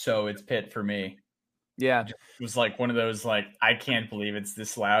 years. So it's Pitt for me. Yeah. It was like one of those, like, I can't believe it's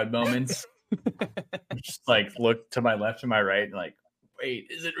this loud moments. Just like look to my left and my right and like, wait,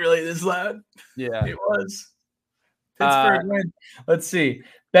 is it really this loud? Yeah, it was. Pittsburgh win. Let's see.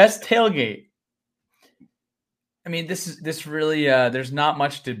 Best tailgate. I mean, this really, there's not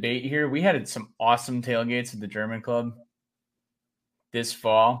much debate here. We had some awesome tailgates at the German Club this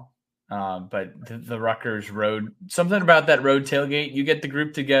fall, but the Rutgers road, something about that road tailgate, you get the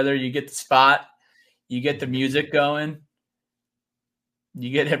group together, you get the spot, you get the music going,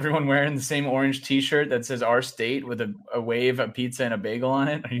 you get everyone wearing the same orange t-shirt that says our state with a wave, a pizza, and a bagel on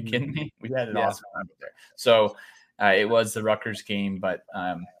it. Are you kidding me? We had an awesome time there. So it was the Rutgers game, but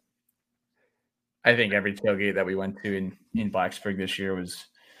I think every tailgate that we went to in Blacksburg this year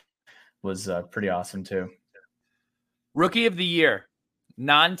was pretty awesome too. Rookie of the year.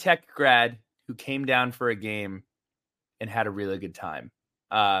 Non-tech grad who came down for a game and had a really good time.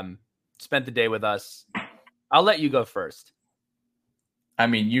 Spent the day with us. I'll let you go first. I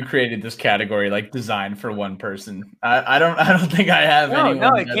mean, you created this category like designed for one person. I don't think I have anyone.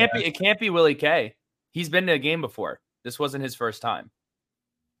 No, it can't be Willie K. He's been to a game before. This wasn't his first time.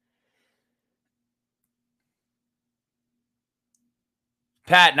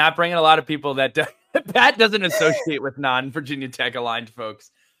 Pat, not bringing a lot of people that Pat doesn't associate with non-Virginia Tech aligned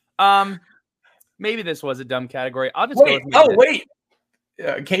folks. Maybe this was a dumb category. I'll just go with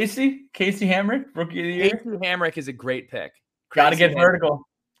Casey Hamrick, rookie of the year. Casey Hamrick is a great pick. Got to get vertical.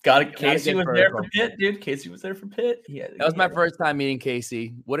 Casey was there for Pitt, dude. Casey was there for Pitt. That was my first time meeting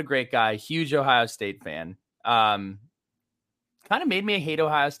Casey. What a great guy. Huge Ohio State fan. Kind of made me hate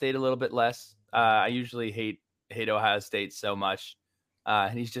Ohio State a little bit less. I usually hate Ohio State so much.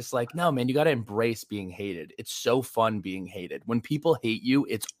 And he's just like, no, man, you got to embrace being hated. It's so fun being hated. When people hate you,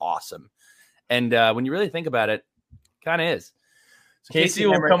 it's awesome. And when you really think about it, kind of is. So Casey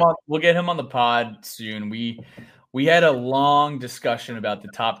will come on. We'll get him on the pod soon. We had a long discussion about the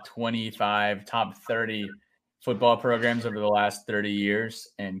top 25, top 30 football programs over the last 30 years,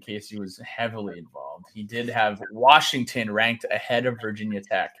 and Casey was heavily involved. He did have Washington ranked ahead of Virginia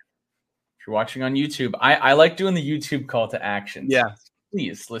Tech. If you're watching on YouTube, I like doing the YouTube call to action. Yeah.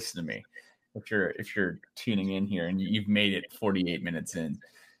 Please listen to me if you're tuning in here and you've made it 48 minutes in.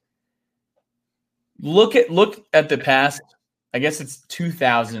 Look at the past, I guess it's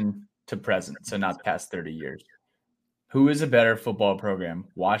 2000 to present, so not the past 30 years. Who is a better football program,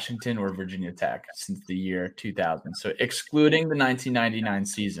 Washington or Virginia Tech, since the year 2000? So excluding the 1999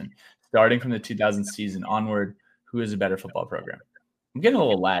 season, starting from the 2000 season onward, who is a better football program? I'm getting a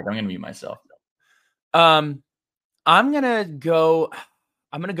little lag. I'm going to mute myself. I'm going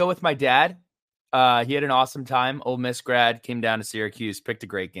to go with my dad. He had an awesome time. Ole Miss grad, came down to Syracuse, picked a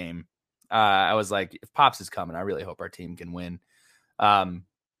great game. I was like, if Pops is coming, I really hope our team can win.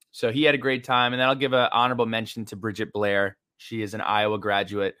 So he had a great time. And then I'll give an honorable mention to Bridget Blair. She is an Iowa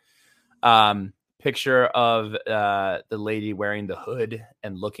graduate. Picture of the lady wearing the hood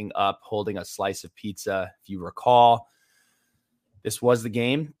and looking up, holding a slice of pizza. If you recall, this was the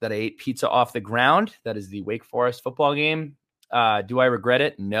game that I ate pizza off the ground. That is the Wake Forest football game. Do I regret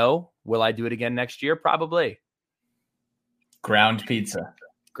it? No. Will I do it again next year? Probably. Ground pizza.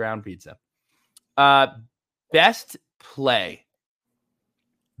 Best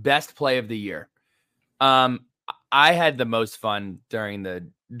play of the year. I had the most fun during the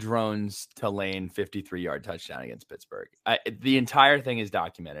drones to lane 53-yard touchdown against Pittsburgh. The entire thing is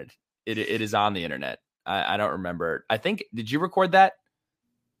documented. It is on the internet. I don't remember. I think, did you record that?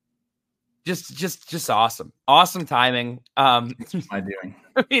 Just awesome. Awesome timing. What am I doing?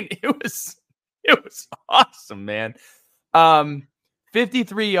 I mean, it was awesome, man.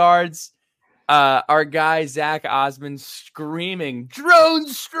 53 yards. Our guy Zach Osmond screaming drone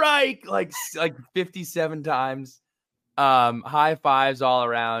strike like 57 times. High fives all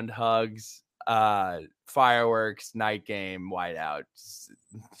around, hugs, fireworks, night game, whiteout.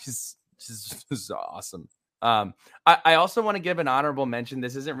 Just awesome. I also want to give an honorable mention.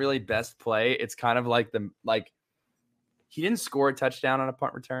 This isn't really best play. It's kind of like he didn't score a touchdown on a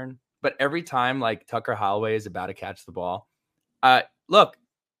punt return, but every time like Tucker Holloway is about to catch the ball, look,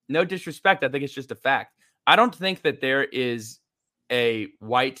 no disrespect. I think it's just a fact. I don't think that there is a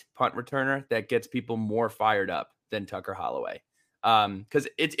white punt returner that gets people more fired up than Tucker Holloway. Because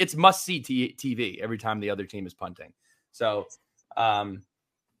it's must see TV every time the other team is punting. So I'll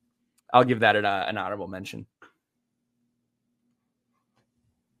give that an honorable mention.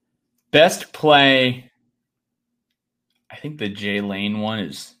 Best play. I think the Jay Lane one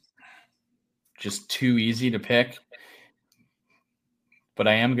is just too easy to pick. But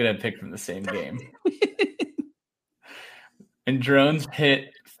I am going to pick from the same game. And drones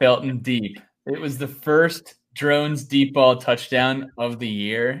hit Felton deep. It was the first drones deep ball touchdown of the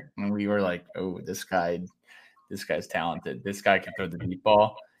year. And we were like, oh, this guy's talented. This guy can throw the deep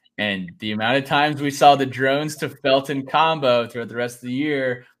ball. And the amount of times we saw the drones to Felton combo throughout the rest of the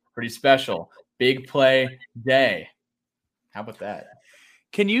year, pretty special. Big play day. How about that?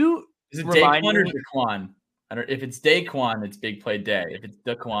 Can you Is it Daquan or Daquan? If it's Daquan, it's big play day. If it's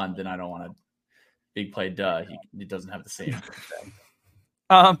Daquan, then I don't want to big play duh. He doesn't have the same thing.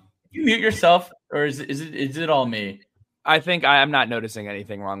 You mute yourself, or is it all me? I think I'm not noticing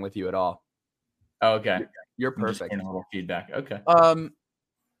anything wrong with you at all. Oh, okay. You're perfect. Just getting a little feedback. Okay.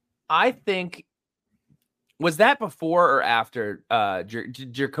 I think, was that before or after?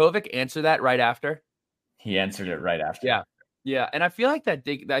 Did Jerkovic answer that right after? He answered it right after. Yeah, and I feel like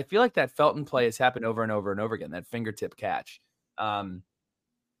that Felton play has happened over and over and over again. That fingertip catch,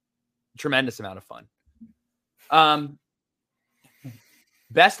 tremendous amount of fun.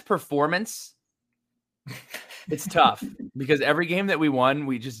 Best performance. It's tough because every game that we won,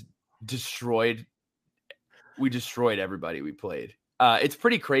 we just destroyed. We destroyed everybody we played. It's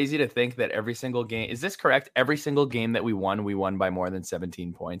pretty crazy to think that every single game. Is this correct? Every single game that we won by more than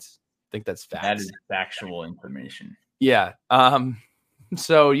 17 points. I think that's facts. That is factual information. Yeah.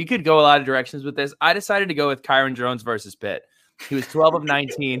 So you could go a lot of directions with this. I decided to go with Kyron Drones versus Pitt. He was 12 of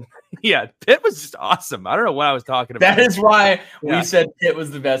 19. Yeah, Pitt was just awesome. I don't know what I was talking about. That is why we said Pitt was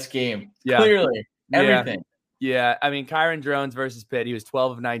the best game. Yeah. Clearly. Everything. Yeah, I mean, Kyron Drones versus Pitt, he was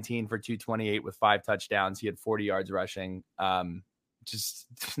 12 of 19 for 228 with 5 touchdowns. He had 40 yards rushing. Just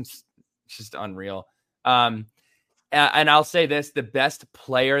unreal. And I'll say this, the best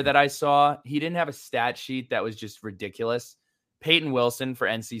player that I saw, he didn't have a stat sheet that was just ridiculous. Peyton Wilson for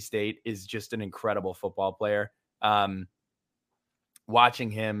NC State is just an incredible football player.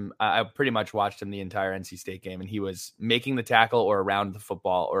 Watching him, I pretty much watched him the entire NC State game, and he was making the tackle or around the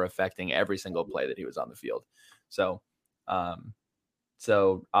football or affecting every single play that he was on the field. So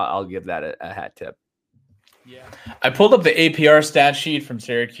I'll give that a hat tip. Yeah. I pulled up the APR stat sheet from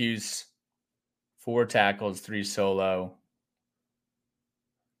Syracuse. 4 tackles, 3 solo,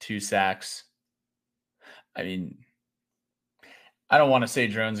 2 sacks. I mean, I don't want to say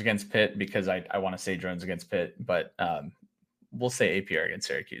drones against Pitt because I want to say drones against Pitt, but we'll say APR against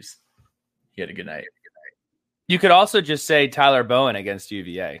Syracuse. He had a good night. You could also just say Tyler Bowen against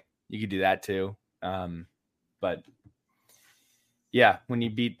UVA. You could do that too. But yeah, when you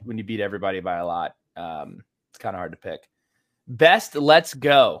beat everybody by a lot, it's kind of hard to pick. Best let's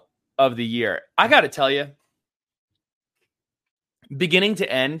go of the year. I got to tell you, beginning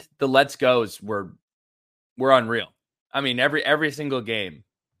to end, the let's goes were unreal. I mean, every single game,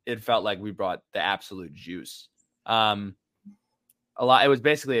 it felt like we brought the absolute juice. A lot. It was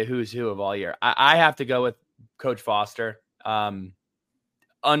basically a who's who of all year. I have to go with Coach Foster.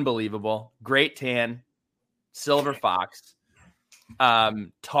 Unbelievable. Great tan, Silver Fox,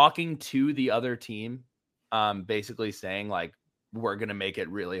 talking to the other team, basically saying like, we're going to make it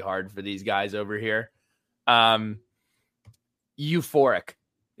really hard for these guys over here. Euphoric.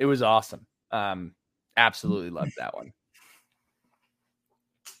 It was awesome. Absolutely loved that one.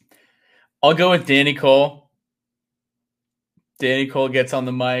 I'll go with Danny Cole. Danny Cole gets on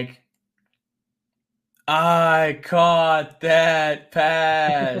the mic. I caught that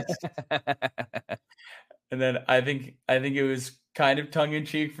pass. And then I think it was kind of tongue in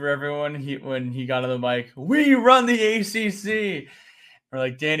cheek for everyone. When he got on the mic, we run the ACC. We're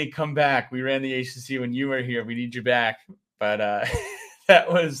like, Danny, come back. We ran the ACC when you were here. We need you back. But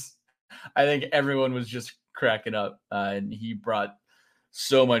that was, I think everyone was just cracking up. And he brought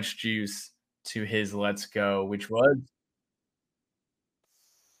so much juice to his let's go, which was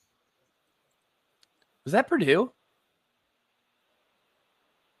that Purdue?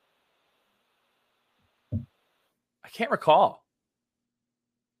 I can't recall.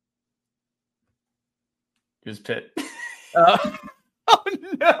 It was Pitt. Oh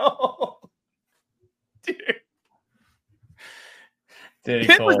no, dude!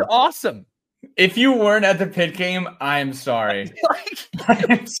 Pitt was awesome. If you weren't at the Pitt game, I'm sorry.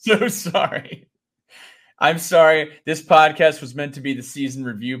 I'm so sorry. I'm sorry. This podcast was meant to be the season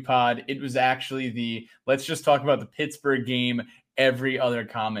review pod. It was actually the let's just talk about the Pittsburgh game, every other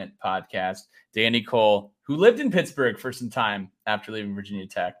comment podcast. Danny Cole, who lived in Pittsburgh for some time after leaving Virginia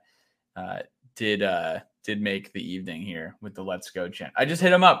Tech, did make the evening here with the Let's Go chant. I just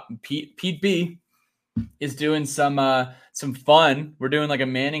hit him up. Pete B is doing some fun. We're doing like a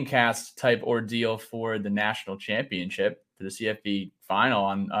Manning cast type ordeal for the national championship for the CFB final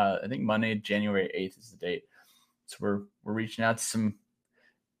on I think Monday, January 8th is the date. So we're reaching out to some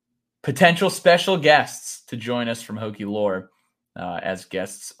potential special guests to join us from Hokie Lore as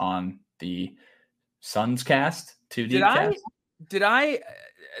guests on the Suns cast. 2D cast. Did I?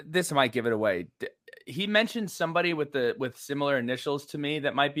 This might give it away. He mentioned somebody with similar initials to me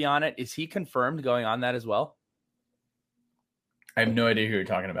that might be on it. Is he confirmed going on that as well? I have no idea who you're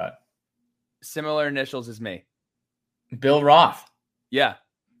talking about. Similar initials as me. Bill Roth. Yeah.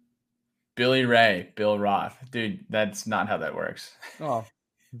 Billy Ray, Bill Roth. Dude, that's not how that works. Oh,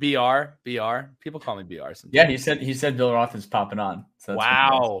 BR. People call me BR sometimes. Yeah, he said Bill Roth is popping on. So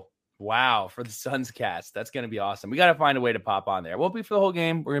Wow. For the Suns cast. That's going to be awesome. We got to find a way to pop on there. Won't be for the whole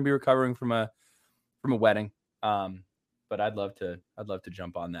game. We're going to be recovering from a wedding. But I'd love to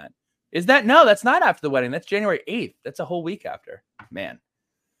jump on that. Is that? No, that's not after the wedding. That's January 8th. That's a whole week after. Man,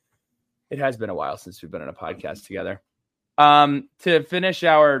 it has been a while since we've been on a podcast together. To finish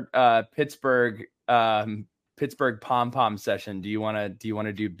our Pittsburgh pom-pom session, do you want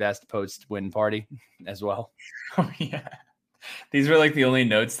to do best post-win party as well? Oh yeah. These were like the only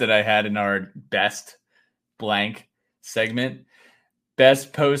notes that I had in our best blank segment.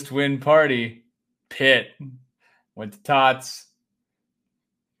 Best post-win party. Pitt went to Tots.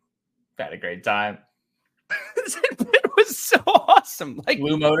 Had a great time. Pitt was so awesome. Like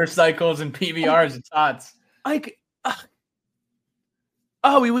blue motorcycles and PBRs at Tots. Like,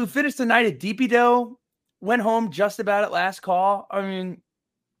 we finished the night at Deepy Dough. Went home just about at last call. I mean,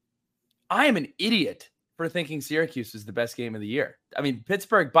 I am an idiot for thinking Syracuse was the best game of the year. I mean,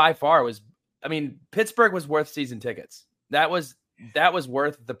 Pittsburgh by far was I mean, Pittsburgh was worth season tickets. That was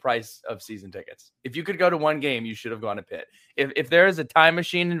worth the price of season tickets. If you could go to one game, you should have gone to Pitt. If there is a time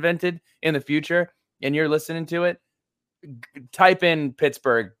machine invented in the future and you're listening to it, type in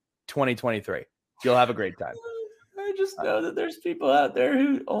Pittsburgh 2023. You'll have a great time. I just know that there's people out there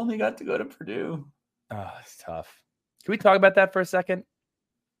who only got to go to Purdue. Oh, it's tough. Can we talk about that for a second?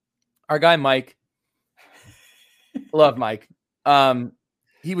 Our guy, Mike. Love Mike.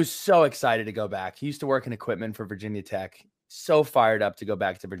 He was so excited to go back. He used to work in equipment for Virginia Tech. So fired up to go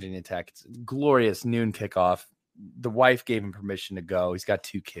back to Virginia Tech. It's a glorious noon kickoff. The wife gave him permission to go. He's got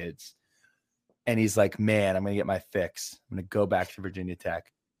 2 kids. And he's like, man, I'm going to get my fix. I'm going to go back to Virginia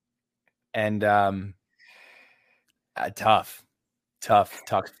Tech. And tough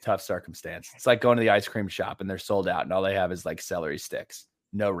circumstance. It's like going to the ice cream shop and they're sold out and all they have is like celery sticks,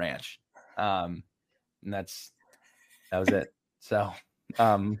 no ranch. And that was it. So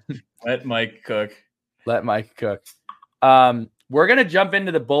let Mike cook. We're going to jump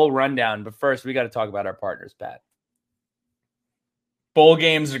into the bowl rundown, but first we got to talk about our partners, Pat. Bowl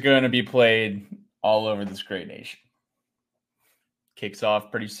games are going to be played all over this great nation. Kicks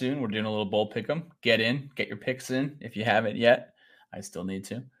off pretty soon. We're doing a little bowl pick'em. Get your picks in if you haven't yet. I still need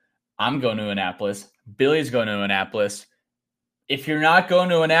to. I'm going to Annapolis. Billy's going to Annapolis. If you're not going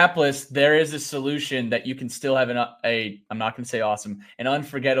to Annapolis, there is a solution that you can still have I'm not going to say awesome, an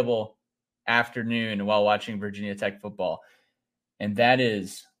unforgettable afternoon while watching Virginia Tech football. And that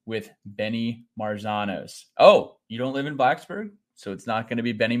is with Benny Marzano's. Oh, you don't live in Blacksburg? So it's not going to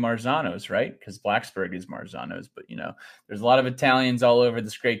be Benny Marzano's, right? Because Blacksburg is Marzano's. But, there's a lot of Italians all over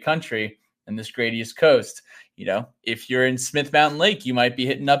this great country and this great East Coast. If you're in Smith Mountain Lake, you might be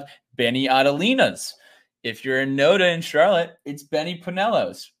hitting up Benny Adelina's. If you're in Noda in Charlotte, it's Benny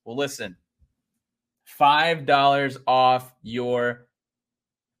Pinello's. Well, listen, $5 off your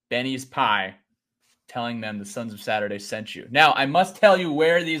Benny's pie, telling them the Sons of Saturday sent you. Now, I must tell you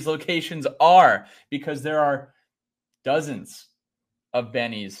where these locations are because there are dozens of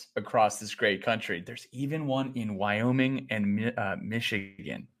Benny's across this great country. There's even one in Wyoming and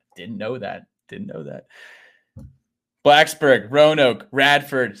Michigan. Didn't know that. Blacksburg, Roanoke,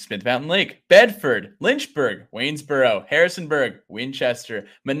 Radford, Smith Mountain Lake, Bedford, Lynchburg, Waynesboro, Harrisonburg, Winchester,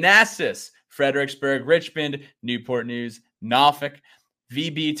 Manassas, Fredericksburg, Richmond, Newport News, Norfolk,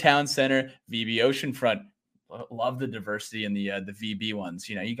 VB Town Center, VB Oceanfront. Love the diversity in the VB ones.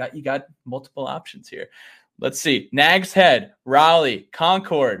 You got multiple options here. Let's see. Nags Head, Raleigh,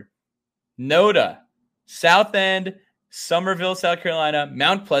 Concord, Noda, South End, Somerville, South Carolina,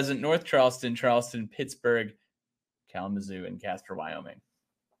 Mount Pleasant, North Charleston, Pittsburgh, Kalamazoo, and Casper, Wyoming.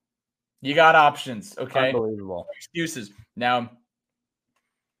 You got options, okay? Unbelievable. No excuses. Now,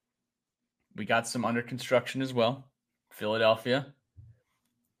 we got some under construction as well. Philadelphia,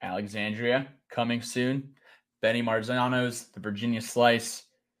 Alexandria, coming soon. Benny Marzano's, the Virginia Slice.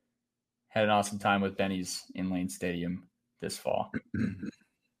 Had an awesome time with Benny's in Lane Stadium this fall.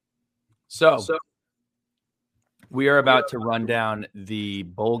 So we are about to run down the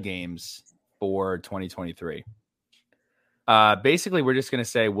bowl games for 2023. Basically, we're just going to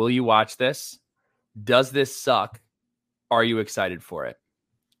say, will you watch this? Does this suck? Are you excited for it?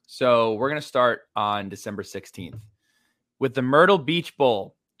 So we're going to start on December 16th with the Myrtle Beach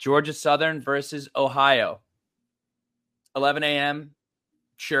Bowl, Georgia Southern versus Ohio. 11 a.m.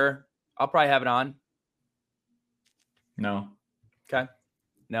 Sure. I'll probably have it on. No. Okay.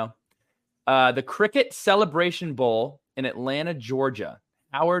 No. The Cricket Celebration Bowl in Atlanta, Georgia.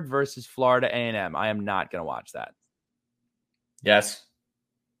 Howard versus Florida A&M. I am not going to watch that. Yes.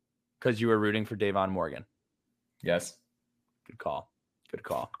 Because you were rooting for Davon Morgan. Yes. Good call.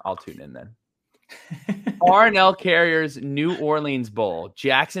 I'll tune in then. R&L Carriers New Orleans Bowl.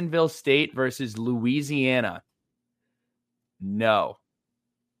 Jacksonville State versus Louisiana. No.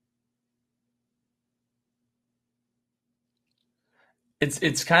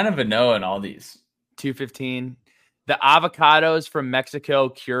 It's kind of a no in all these. 2:15. The Avocados from Mexico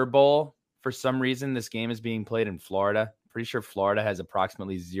Cure Bowl. For some reason, this game is being played in Florida. Pretty sure Florida has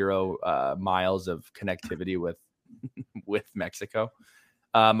approximately 0 miles of connectivity with Mexico.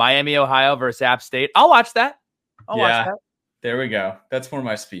 Miami, Ohio versus App State. I'll watch that. Watch that. There we go. That's more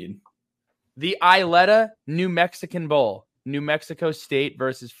my speed. The Isleta New Mexican Bowl. New Mexico State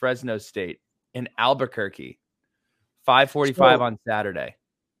versus Fresno State in Albuquerque. 5:45 on Saturday.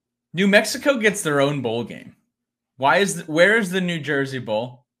 New Mexico gets their own bowl game. Where is the New Jersey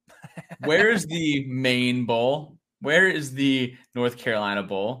Bowl? Where is the Maine Bowl? Where is the North Carolina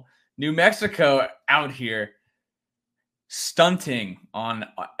Bowl? New Mexico out here stunting on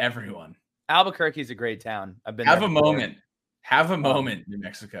everyone. Albuquerque is a great town. I've been Have a moment, New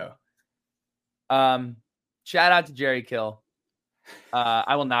Mexico. Shout out to Jerry Kill.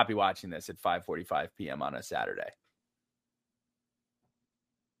 I will not be watching this at 5:45 p.m. on a Saturday.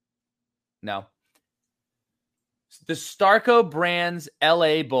 No. The Starco Brands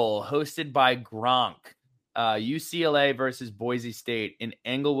LA Bowl, hosted by Gronk. UCLA versus Boise State in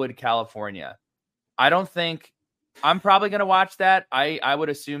Englewood, California. I'm probably going to watch that. I would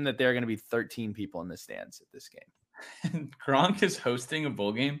assume that there are going to be 13 people in the stands at this game. Gronk is hosting a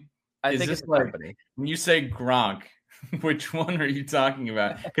bowl game? I think it's a company. When you say Gronk, which one are you talking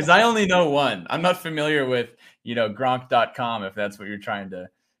about? Because I only know one. I'm not familiar with, Gronk.com, if that's what you're trying to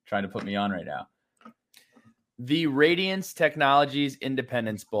put me on right now. The Radiance Technologies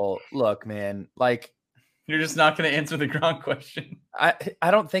Independence Bowl. Look, man, you're just not going to answer the Gronk question. I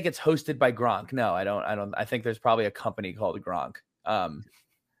don't think it's hosted by Gronk. No, I don't. I think there's probably a company called Gronk.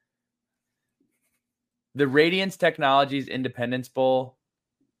 The Radiance Technologies Independence Bowl.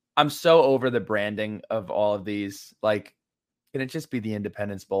 I'm so over the branding of all of these. Can it just be the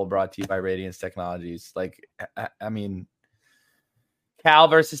Independence Bowl brought to you by Radiance Technologies? I mean, Cal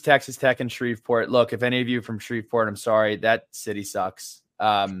versus Texas Tech and Shreveport. Look, if any of you are from Shreveport, I'm sorry, that city sucks.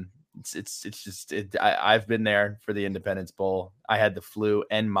 I've been there for the Independence Bowl. I had the flu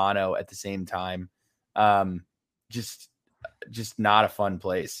and mono at the same time. Just not a fun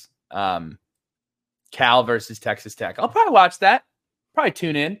place. Cal versus Texas Tech. I'll probably watch that. Probably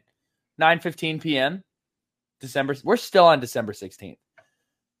tune in. 9:15 p.m. December. We're still on December 16th.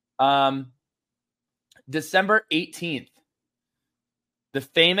 December 18th. The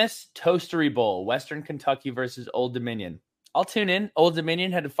famous Toastery Bowl, Western Kentucky versus Old Dominion. I'll tune in. Old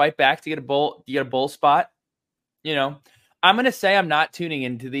Dominion had to fight back to get a bowl spot. I'm going to say I'm not tuning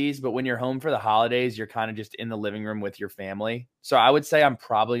into these, but when you're home for the holidays, you're kind of just in the living room with your family. So I would say I'm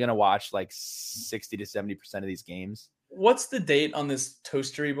probably going to watch 60 to 70% of these games. What's the date on this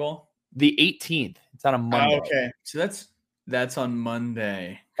Toastery Bowl? The 18th. It's on a Monday. Oh, okay. So that's on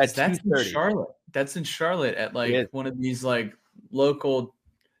Monday. That's in Charlotte. That's in Charlotte at one of these local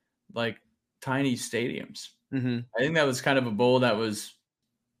tiny stadiums. Mm-hmm. I think that was kind of a bowl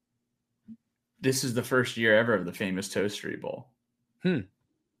this is the first year ever of the famous Toastery Bowl. So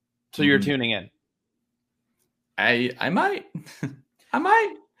you're tuning in? I might. I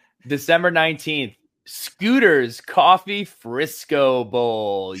might. December 19th, Scooters Coffee Frisco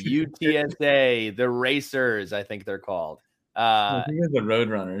Bowl, UTSA, the Racers, I think they're called. I think it's the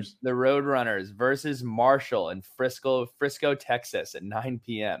Roadrunners. The Roadrunners versus Marshall in Frisco, Texas at 9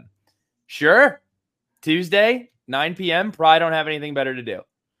 p.m. Sure. Tuesday, 9 p.m. Probably don't have anything better to do.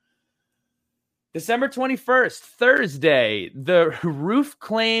 December 21st, Thursday, the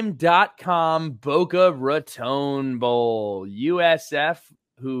roofclaim.com Boca Raton Bowl. USF,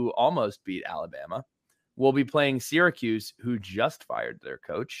 who almost beat Alabama, will be playing Syracuse, who just fired their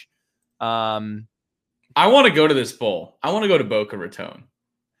coach. I want to go to this bowl. I want to go to Boca Raton.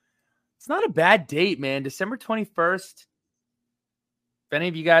 It's not a bad date, man. December 21st. If any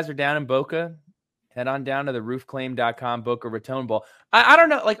of you guys are down in Boca, head on down to the roofclaim.com Boca Raton Bowl. I don't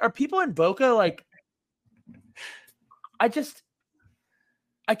know. Are people in Boca I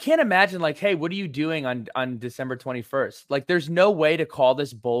can't imagine hey, what are you doing on December 21st? There's no way to call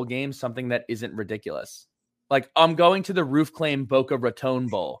this bowl game something that isn't ridiculous. I'm going to the Roofclaim Boca Raton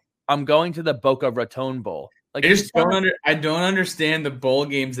Bowl. I'm going to the Boca Raton Bowl. I don't understand the bowl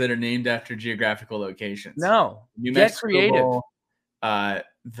games that are named after geographical locations. No, New get Mexico creative. Bowl,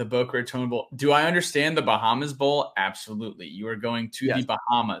 the Boca Raton Bowl. Do I understand the Bahamas Bowl? Absolutely. You are going to the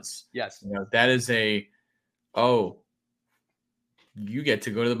Bahamas. Yes. That is you get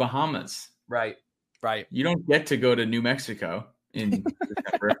to go to the Bahamas. Right. You don't get to go to New Mexico in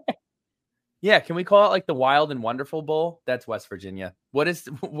December. Yeah, can we call it the Wild and Wonderful Bowl? That's West Virginia. What is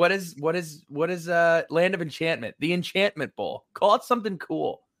Land of Enchantment? The Enchantment Bowl. Call it something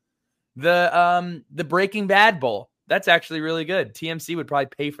cool. The Breaking Bad Bowl. That's actually really good. TMC would probably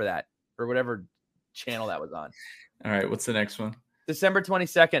pay for that or whatever channel that was on. All right, what's the next one? December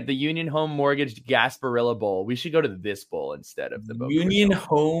 22nd, the Union Home Mortgage Gasparilla Bowl. We should go to this bowl instead of the Boca Union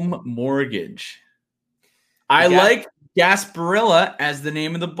Home Mortgage. I like Gasparilla as the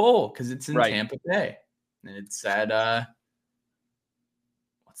name of the bowl because it's in Tampa Bay. And it's at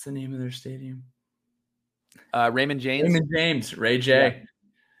what's the name of their stadium? Raymond James. Raymond James, Ray J.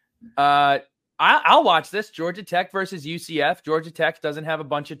 Yeah. I'll watch this. Georgia Tech versus UCF. Georgia Tech doesn't have a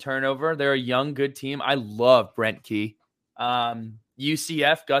bunch of turnover. They're a young, good team. I love Brent Key.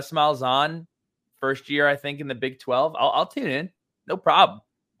 UCF, Gus Malzahn, first year, I think, in the Big 12. I'll tune in. No problem.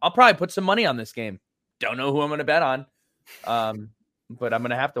 I'll probably put some money on this game. Don't know who I'm going to bet on, but I'm going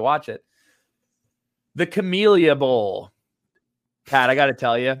to have to watch it. The Camellia Bowl. Pat, I got to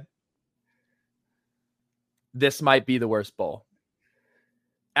tell you, this might be the worst bowl.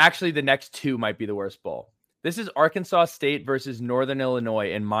 Actually, the next two might be the worst bowl. This is Arkansas State versus Northern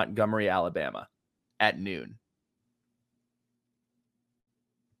Illinois in Montgomery, Alabama at noon.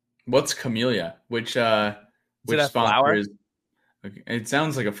 What's camellia? Which it sponsor flower? is? Okay. It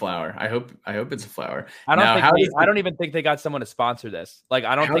sounds like a flower. I hope it's a flower. I don't even think they got someone to sponsor this. Like,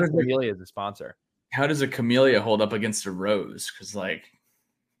 I don't think camellia is a sponsor. How does a camellia hold up against a rose? Because like,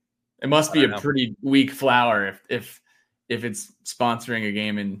 it must be a pretty weak flower if it's sponsoring a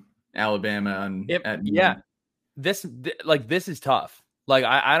game in Alabama This is tough. Like,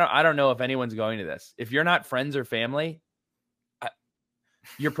 I don't know if anyone's going to this. If you're not friends or family,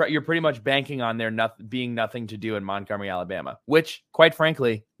 you're pretty much banking on there being nothing to do in Montgomery, Alabama, which, quite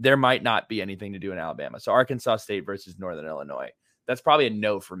frankly, there might not be anything to do in Alabama. So Arkansas State versus Northern Illinois. That's probably a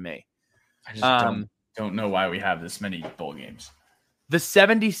no from me. I just don't know why we have this many bowl games. The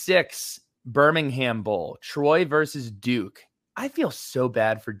 76 Birmingham Bowl, Troy versus Duke. I feel so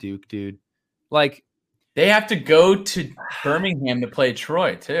bad for Duke, dude. Like, they have to go to Birmingham to play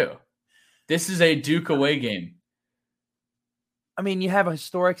Troy too. This is a Duke away game. I mean, you have a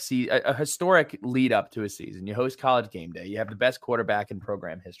historic lead up to a season. You host College game day. You have the best quarterback in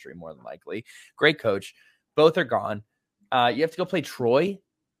program history, more than likely. Great coach. Both are gone. You have to go play Troy.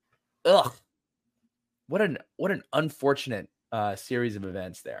 Ugh. What an unfortunate series of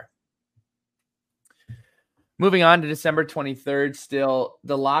events there. Moving on to December 23rd, still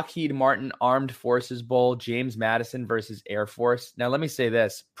the Lockheed Martin Armed Forces Bowl, James Madison versus Air Force. Now, let me say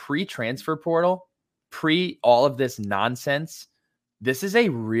this. Pre-transfer portal, pre all of this nonsense, this is a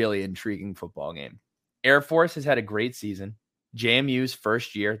really intriguing football game. Air Force has had a great season. JMU's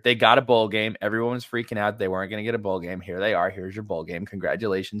first year, they got a bowl game. Everyone was freaking out. They weren't going to get a bowl game. Here they are. Here's your bowl game.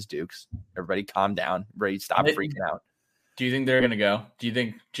 Congratulations, Dukes. Everybody calm down. Everybody stop freaking out. Do you think they're going to go? Do you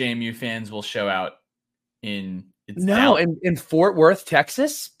think JMU fans will show out in Fort Worth,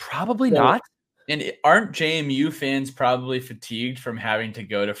 Texas? Probably not. And aren't JMU fans probably fatigued from having to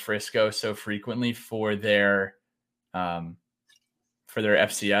go to Frisco so frequently for their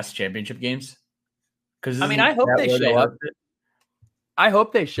FCS championship games? Because I hope they show up. I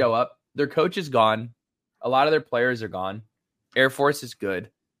hope they show up. Their coach is gone. A lot of their players are gone. Air Force is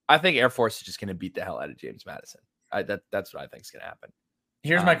good. I think Air Force is just going to beat the hell out of James Madison. That's what I think is going to happen.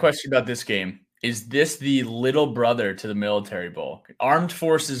 Here's my question about this game. Is this the little brother to the Military Bowl? Armed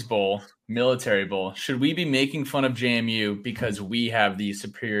Forces Bowl, Military Bowl. Should we be making fun of JMU because we have the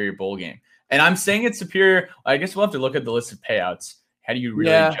superior bowl game? And I'm saying it's superior. I guess we'll have to look at the list of payouts. How do you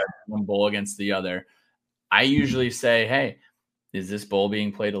really judge one bowl against the other? I usually say, hey, is this bowl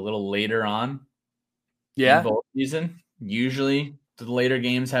being played a little later on in bowl season? Usually the later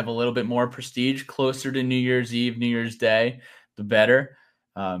games have a little bit more prestige, closer to New Year's Eve, New Year's Day, the better.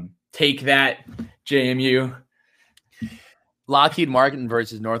 Take that, JMU. Lockheed Martin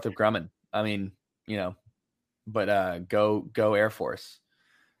versus Northrop Grumman. I mean, but go Air Force.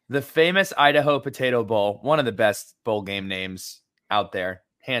 The famous Idaho Potato Bowl, one of the best bowl game names out there,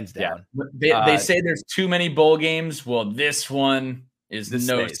 hands down. Yeah. They say there's too many bowl games. Well, this one is there's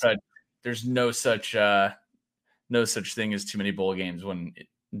no such thing as too many bowl games when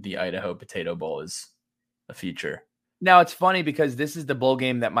the Idaho Potato Bowl is a feature. Now, it's funny because this is the bowl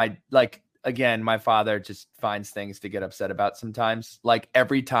game that my father just finds things to get upset about sometimes. Like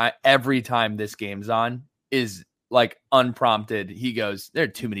every time this game's on is like unprompted. He goes, there are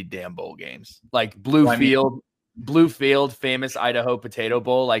too many damn bowl games. Like Blue Field, famous Idaho Potato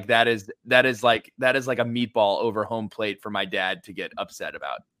Bowl. Like that is like a meatball over home plate for my dad to get upset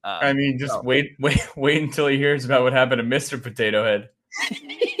about. Wait until he hears about what happened to Mr. Potato Head.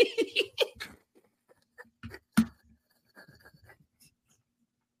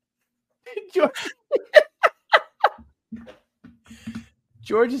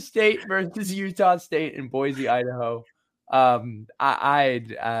 Georgia State versus Utah State in Boise, Idaho. I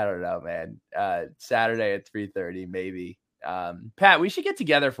don't know, man. Saturday at 3:30, maybe. Pat, we should get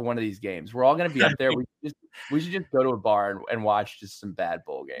together for one of these games. We're all going to be up there. We should just go to a bar and watch just some bad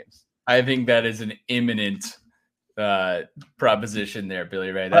bowl games. I think that is an imminent proposition there,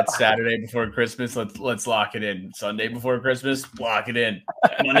 Billy Ray. That's Saturday before Christmas. Let's lock it in. Sunday before Christmas, lock it in.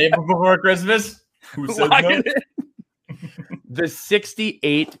 Monday before Christmas, who says no? The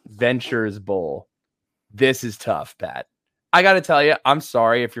 68 Ventures Bowl. This is tough, Pat. I got to tell you, I'm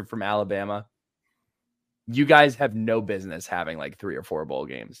sorry if you're from Alabama. You guys have no business having like 3 or 4 bowl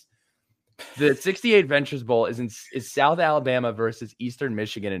games. The 68 Ventures Bowl is South Alabama versus Eastern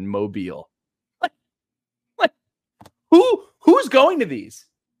Michigan in Mobile. Who's going to these?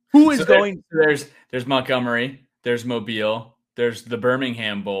 Who is going? There's Montgomery. There's Mobile. There's the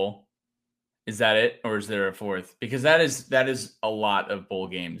Birmingham Bowl. Is that it, or is there a fourth? Because that is a lot of bowl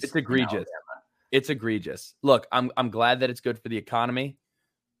games. It's egregious. It's egregious. Look, I'm glad that it's good for the economy.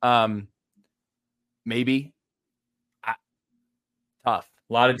 Maybe. Tough.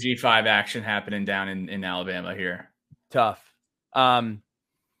 A lot of G5 action happening down in Alabama here. Tough.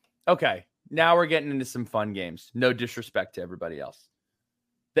 Okay, now we're getting into some fun games. No disrespect to everybody else.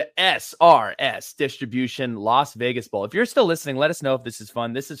 The SRS Distribution Las Vegas Bowl. If you're still listening, let us know if this is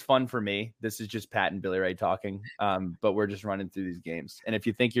fun. This is fun for me. This is just Pat and Billy Ray talking, but we're just running through these games. And if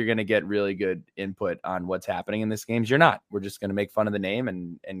you think you're going to get really good input on what's happening in this games, you're not. We're just going to make fun of the name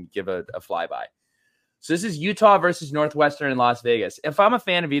and give a flyby. So this is Utah versus Northwestern in Las Vegas. If I'm a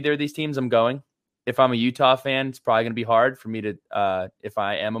fan of either of these teams, I'm going. If I'm a Utah fan, it's probably going to be hard for me to, if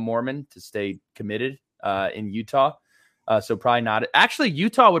I am a Mormon, to stay committed in Utah. So probably not. Actually,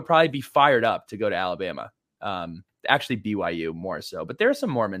 Utah would probably be fired up to go to Alabama. Actually, BYU more so. But there are some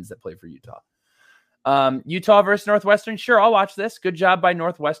Mormons that play for Utah. Utah versus Northwestern. Sure, I'll watch this. Good job by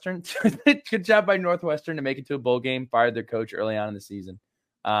Northwestern. Good job by Northwestern to make it to a bowl game. Fired their coach early on in the season.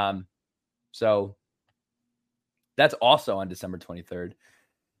 So that's also on December 23rd.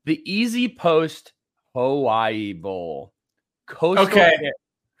 The Easy Post Hawaii Bowl. Okay.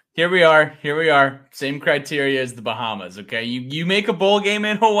 Here we are. Same criteria as the Bahamas. Okay. You make a bowl game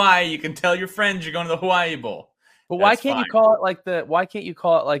in Hawaii. You can tell your friends you're going to the Hawaii Bowl. But why can't you call it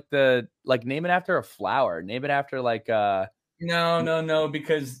like name it after a flower? Name it after like No,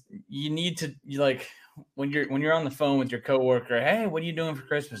 because you need to when you're on the phone with your coworker, hey, what are you doing for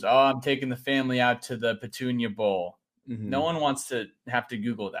Christmas? Oh, I'm taking the family out to the Petunia Bowl. Mm-hmm. No one wants to have to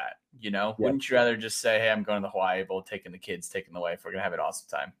Google that, Yep. Wouldn't you rather just say, hey, I'm going to the Hawaii Bowl, taking the kids, taking the wife. We're going to have an awesome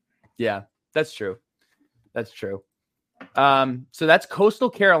time. Yeah, that's true. So that's Coastal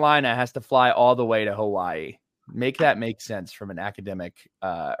Carolina has to fly all the way to Hawaii. Make that make sense from an athletic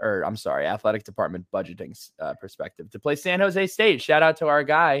department budgeting perspective to play San Jose State. Shout out to our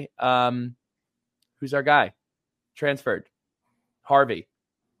guy. Who's our guy? Transferred. Harvey.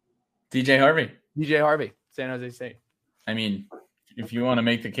 DJ Harvey. San Jose State. I mean, if you want to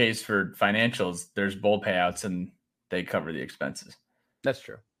make the case for financials, there's bowl payouts and they cover the expenses. That's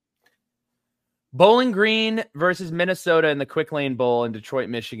true. Bowling Green versus Minnesota in the Quick Lane Bowl in Detroit,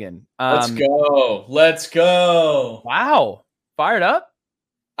 Michigan. Let's go. Wow. Fired up?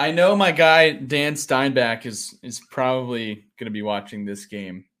 I know my guy, Dan Steinbach, is probably going to be watching this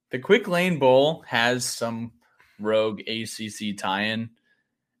game. The Quick Lane Bowl has some rogue ACC tie-in.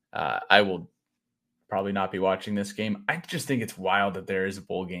 I will probably not be watching this game. I just think it's wild that there is a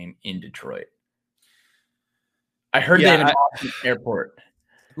bowl game in Detroit. I heard they have an awesome airport.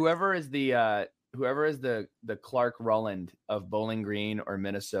 Whoever is the Clark Rowland of Bowling Green or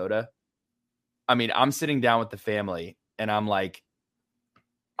Minnesota. I mean, I'm sitting down with the family and I'm like,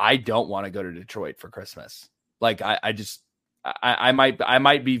 I don't want to go to Detroit for Christmas. Like I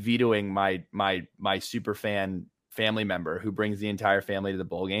might be vetoing my super fan family member who brings the entire family to the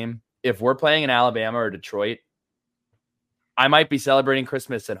bowl game. If we're playing in Alabama or Detroit, I might be celebrating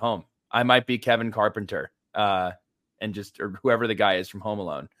Christmas at home. I might be Kevin Carpenter or whoever the guy is from Home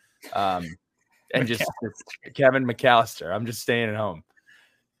Alone. And just Kevin McAllister. I'm just staying at home.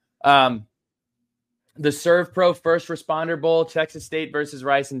 The Serve Pro First Responder Bowl, Texas State versus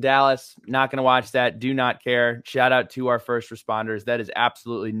Rice and Dallas. Not going to watch that. Do not care. Shout out to our first responders. That is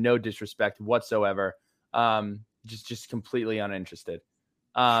absolutely no disrespect whatsoever. Just completely uninterested.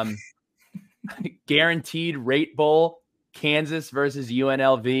 Guaranteed Rate Bowl, Kansas versus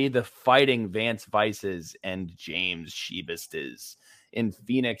UNLV, the Fighting Vance Vices and James Shebistas in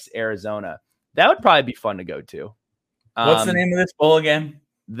Phoenix, Arizona. That would probably be fun to go to. What's the name of this bowl again?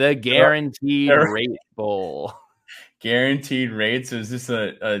 The Guaranteed Rate Bowl. Guaranteed Rates? Is this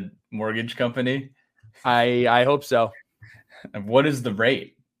a mortgage company? I hope so. What is the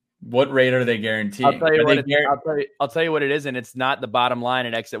rate? What rate are they guaranteeing? I'll tell you what it is, and it's not the bottom line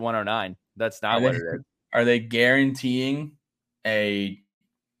at exit 109. That's not what it is. Are they guaranteeing a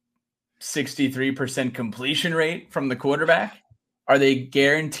 63% completion rate from the quarterback? Are they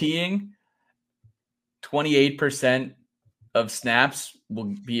guaranteeing 28% of snaps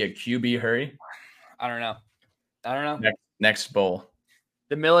will be a QB hurry? I don't know. Next bowl.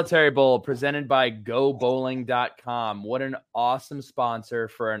 The Military Bowl presented by GoBowling.com. What an awesome sponsor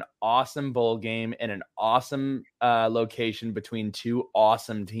for an awesome bowl game and an awesome location between two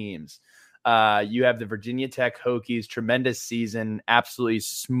awesome teams. You have the Virginia Tech Hokies, tremendous season, absolutely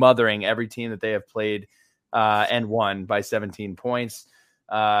smothering every team that they have played and won by 17 points.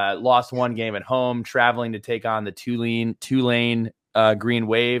 Lost one game at home, traveling to take on the Tulane Green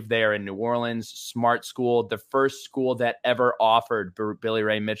Wave. They are in New Orleans. Smart school, the first school that ever offered Billy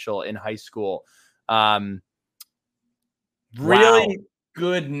Ray Mitchell in high school. Really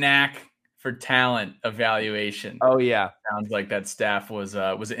good knack for talent evaluation. Oh yeah, sounds like that staff was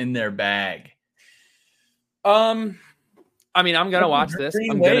in their bag. I mean, I'm gonna watch this.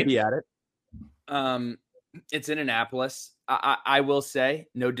 I'm gonna be at it. It's in Annapolis. I will say,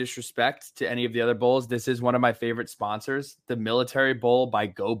 no disrespect to any of the other bowls, this is one of my favorite sponsors, the Military Bowl by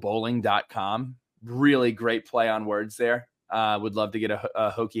GoBowling.com. Really great play on words there. Would love to get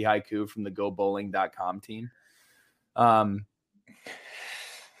a hokey haiku from the GoBowling.com team. Can't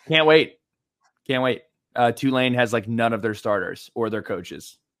wait. Tulane has like none of their starters or their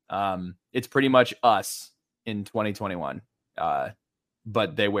coaches. It's pretty much us in 2021.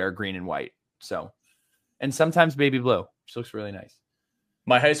 But they wear green and white. So, and sometimes baby blue, which looks really nice.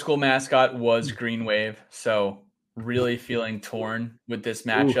 My high school mascot was Green Wave. So really feeling torn with this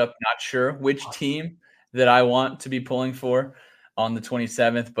matchup. Ooh. Not sure which team that I want to be pulling for on the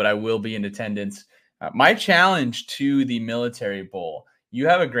 27th, but I will be in attendance. My challenge to the Military Bowl, you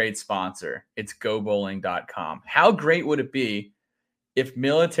have a great sponsor. It's GoBowling.com. How great would it be if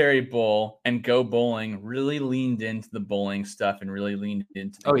Military Bowl and Go Bowling really leaned into the bowling stuff and really leaned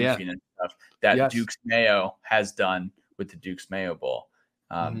into the goofiness stuff that Duke's Mayo has done with the Duke's Mayo Bowl?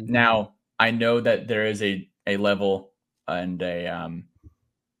 Now, I know that there is a level and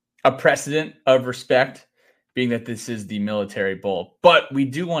a precedent of respect, being that this is the Military Bowl, but we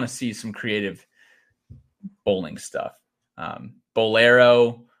do want to see some creative bowling stuff.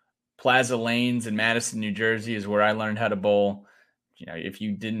 Bolero, Plaza Lanes in Madison, New Jersey is where I learned how to bowl. You know, if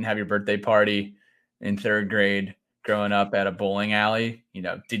you didn't have your birthday party in third grade growing up at a bowling alley, you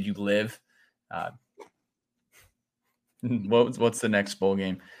know, did you live? What's the next bowl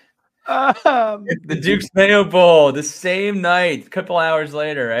game? The Duke's Mayo Bowl, the same night, a couple hours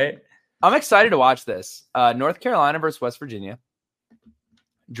later, right? I'm excited to watch this. North Carolina versus West Virginia.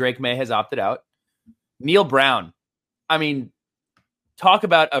 Drake May has opted out. Neil Brown. I mean, talk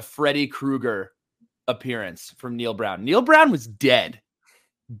about a Freddy Krueger appearance from Neil Brown. Neil Brown was dead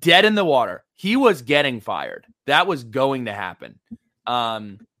in the water. He was getting fired. That was going to happen.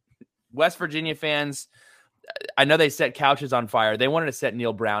 West Virginia fans, I know they set couches on fire. They wanted to set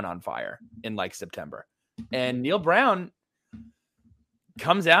Neil Brown on fire in like September. And Neil Brown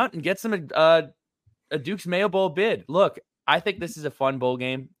comes out and gets him a Duke's Mayo Bowl bid. Look, I think this is a fun bowl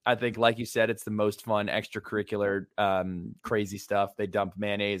game. I think, like you said, it's the most fun extracurricular, crazy stuff. They dump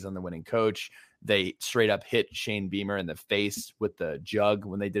mayonnaise on the winning coach. They straight up hit Shane Beamer in the face with the jug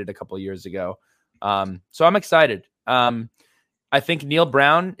when they did it a couple of years ago. So I'm excited. I think Neil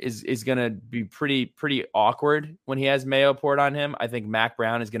Brown is going to be pretty awkward when he has mayo poured on him. I think Mac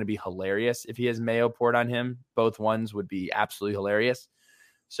Brown is going to be hilarious if he has mayo poured on him. Both ones would be absolutely hilarious.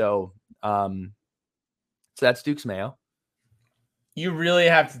 So that's Duke's Mayo. You really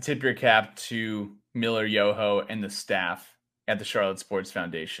have to tip your cap to Miller Yoho and the staff at the Charlotte Sports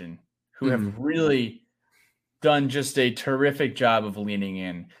Foundation, who have really done just a terrific job of leaning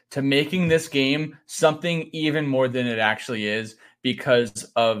in to making this game something even more than it actually is because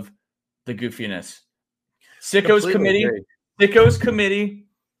of the goofiness. Sicko's Committee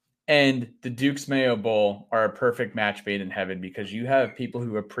and the Duke's Mayo Bowl are a perfect match made in heaven because you have people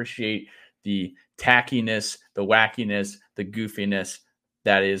who appreciate the tackiness, the wackiness, the goofiness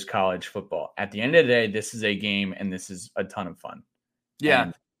that is college football. At the end of the day, this is a game and this is a ton of fun. Yeah.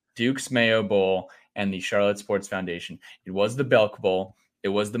 And Duke's Mayo Bowl and the Charlotte Sports Foundation. It was the Belk Bowl. It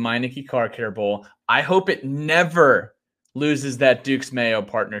was the Meineke Car Care Bowl. I hope it never loses that Duke's Mayo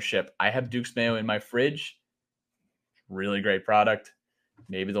partnership. I have Duke's Mayo in my fridge. Really great product.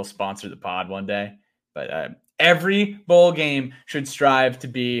 Maybe they'll sponsor the pod one day. But every bowl game should strive to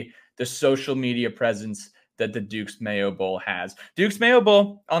be the social media presence that the Duke's Mayo Bowl has. Duke's Mayo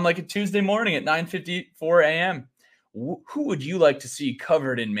Bowl on like a Tuesday morning at 9:54 a.m. Who would you like to see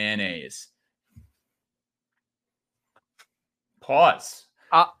covered in mayonnaise? Pause.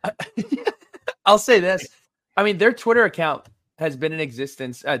 I'll say this. I mean, their Twitter account has been in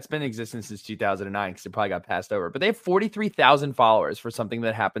existence. It's been in existence since 2009 because it probably got passed over. But they have 43,000 followers for something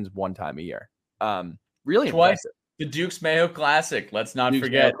that happens one time a year. Really impressive. The Duke's Mayo Classic. Let's not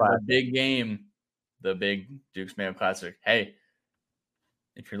forget the big game. The big Duke's Mayo Classic. Hey,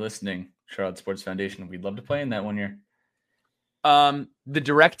 if you're listening, Charlotte Sports Foundation, we'd love to play in that one year. The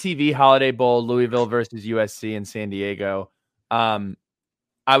DirecTV Holiday Bowl, Louisville versus USC in San Diego.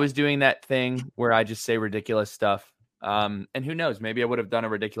 I was doing that thing where I just say ridiculous stuff. And who knows, maybe I would have done a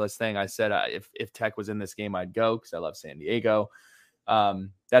ridiculous thing. I said, if Tech was in this game, I'd go because I love San Diego.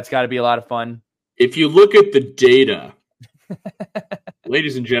 That's got to be a lot of fun. If you look at the data,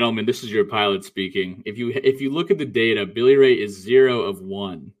 Ladies and gentlemen, this is your pilot speaking. If you look at the data, Billy Ray is 0 of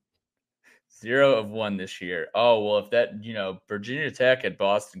 1. 0 of 1 this year. Oh, well, if that, Virginia Tech at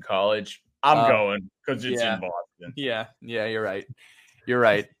Boston College, I'm going because it's in Boston. Yeah, you're right. You're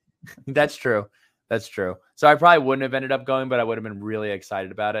right. That's true. So I probably wouldn't have ended up going, but I would have been really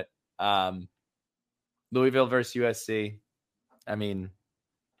excited about it. Louisville versus USC. I mean,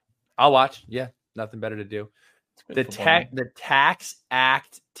 I'll watch. Yeah, nothing better to do. The Tax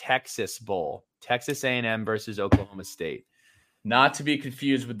Act Texas Bowl, Texas A&M versus Oklahoma State. Not to be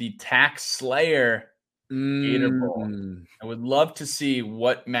confused with the Tax Slayer Gator Bowl. I would love to see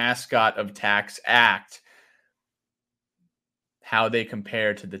what mascot of Tax Act, how they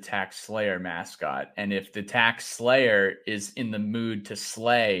compare to the Tax Slayer mascot. And if the Tax Slayer is in the mood to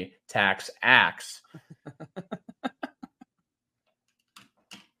slay Tax Acts.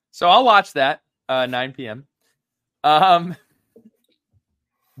 So I'll watch that 9 p.m. The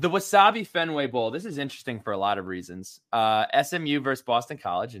Wasabi Fenway Bowl. This is interesting for a lot of reasons. SMU versus Boston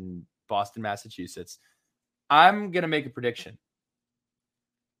College in Boston, Massachusetts. I'm going to make a prediction.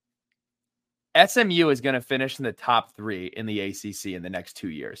 SMU is going to finish in the top 3 in the ACC in the next 2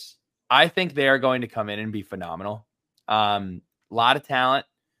 years. I think they are going to come in and be phenomenal. A lot of talent,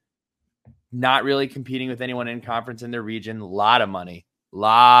 not really competing with anyone in conference in their region. A lot of money.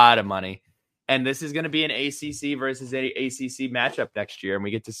 And this is going to be an ACC versus a ACC matchup next year, and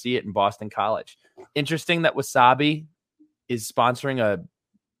we get to see it in Boston College. Interesting that Wasabi is sponsoring a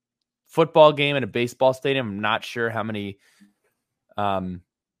football game in a baseball stadium. I'm not sure how many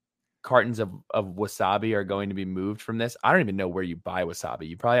cartons of wasabi are going to be moved from this. I don't even know where you buy wasabi.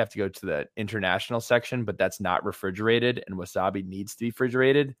 You probably have to go to the international section, but that's not refrigerated, and wasabi needs to be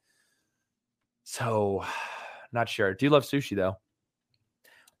refrigerated. So, not sure. Do you love sushi, though?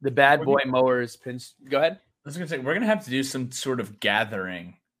 The Bad Boy Mowers pins. Go ahead. I was going to say, we're going to have to do some sort of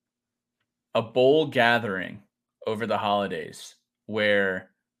gathering, a bowl gathering over the holidays where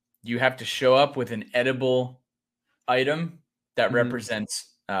you have to show up with an edible item that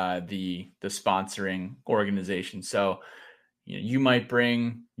represents the sponsoring organization. So you might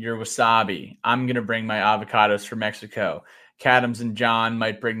bring your wasabi. I'm going to bring my avocados from Mexico. Cadams and John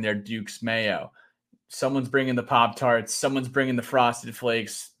might bring their Duke's mayo. Someone's bringing the Pop-Tarts. Someone's bringing the Frosted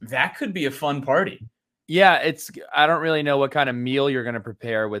Flakes. That could be a fun party. Yeah, I don't really know what kind of meal you're going to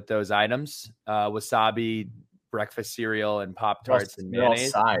prepare with those items. Wasabi, breakfast cereal, and Pop-Tarts and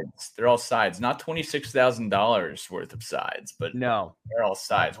mayonnaise. They're all sides. Not $26,000 worth of sides, but no, they're all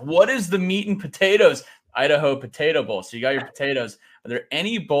sides. What is the meat and potatoes? Idaho Potato Bowl. So you got your potatoes. Are there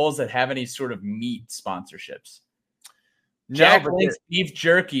any bowls that have any sort of meat sponsorships? Jack Link's beef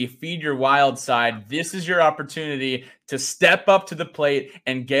jerky, feed your wild side. This is your opportunity to step up to the plate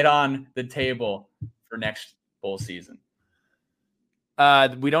and get on the table for next bowl season.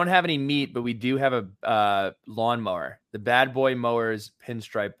 We don't have any meat, but we do have a lawnmower. The Bad Boy Mowers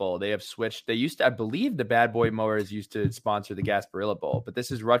Pinstripe Bowl. They have switched. I believe the Bad Boy Mowers used to sponsor the Gasparilla Bowl, but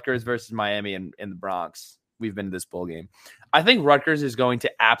this is Rutgers versus Miami in the Bronx. We've been to this bowl game. I think Rutgers is going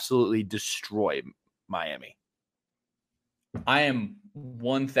to absolutely destroy Miami. I am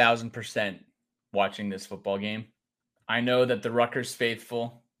 1,000% watching this football game. I know that the Rutgers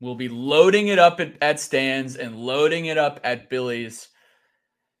faithful will be loading it up at stands and loading it up at Billy's.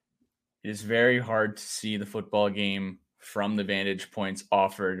 It is very hard to see the football game from the vantage points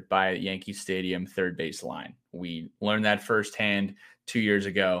offered by Yankee Stadium third base line. We learned that firsthand 2 years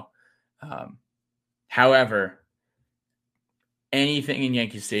ago. However, anything in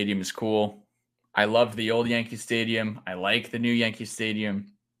Yankee Stadium is cool. I love the old Yankee Stadium. I like the new Yankee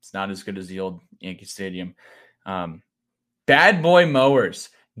Stadium. It's not as good as the old Yankee Stadium. Bad Boy Mowers.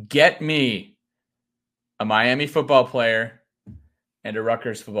 Get me a Miami football player and a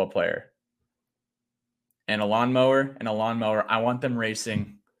Rutgers football player. And a lawnmower and a lawnmower. I want them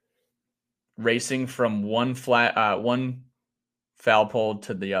racing from one foul pole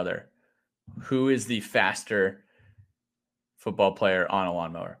to the other. Who is the faster football player on a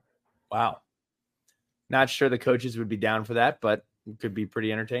lawnmower? Wow. Not sure the coaches would be down for that, but it could be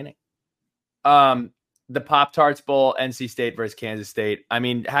pretty entertaining. The Pop-Tarts Bowl, NC State versus Kansas State. I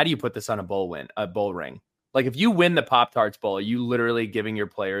mean, how do you put this on a bowl ring? Like, if you win the Pop-Tarts Bowl, are you literally giving your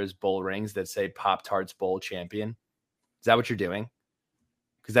players bowl rings that say Pop-Tarts Bowl champion? Is that what you're doing?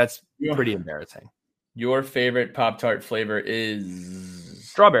 Because that's pretty embarrassing. Your favorite Pop-Tart flavor is?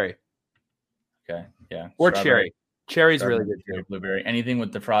 Strawberry. Okay, yeah. Or cherry. Cherry's really good too. Blueberry. Anything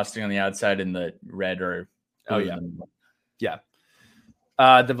with the frosting on the outside and the red or blue. Yeah.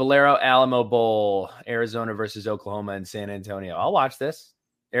 The Valero Alamo Bowl, Arizona versus Oklahoma and San Antonio. I'll watch this.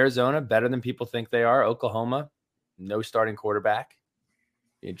 Arizona better than people think they are. Oklahoma, No starting quarterback.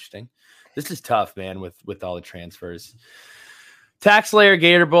 Interesting. This is tough, man, with all the transfers. Tax Layer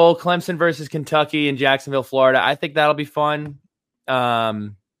Gator Bowl, Clemson versus Kentucky in Jacksonville, Florida. I think that'll be fun.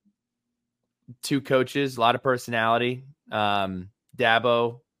 Two coaches, a lot of personality.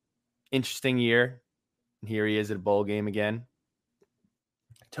 Dabo, interesting year. Here he is at a bowl game again.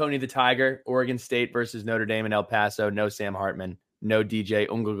 Tony the Tiger, Oregon State versus Notre Dame in El Paso. No Sam Hartman. No DJ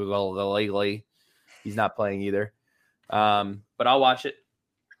Ungulali. He's not playing either. But I'll watch it.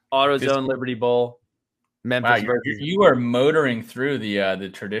 AutoZone Liberty Bowl. Memphis versus. You are motoring through the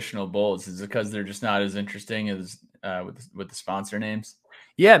traditional bowls. Is it because they're just not as interesting as with the sponsor names?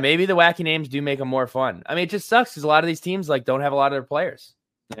 Yeah, maybe the wacky names do make them more fun. I mean, it just sucks because a lot of these teams don't have a lot of their players.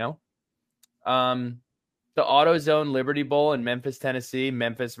 The AutoZone Liberty Bowl in Memphis, Tennessee.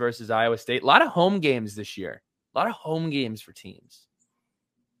 Memphis versus Iowa State. A lot of home games this year. A lot of home games for teams.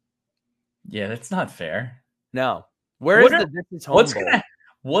 Yeah, that's not fair. No. What's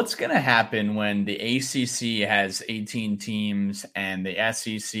gonna happen when the ACC has 18 teams and the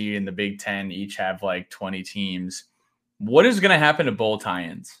SEC and the Big Ten each have 20 teams? What is gonna happen to bowl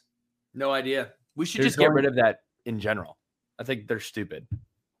tie-ins? No idea. We should just get rid of that in general. I think they're stupid.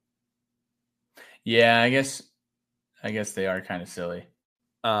 Yeah, I guess they are kind of silly.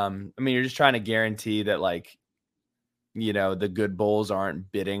 I mean, you're just trying to guarantee that the good bowls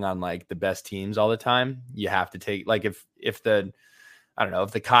aren't bidding on the best teams all the time. You have to take if the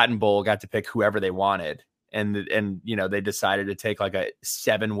Cotton Bowl got to pick whoever they wanted and they decided to take a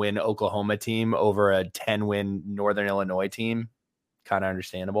 7-win Oklahoma team over a 10-win Northern Illinois team, kind of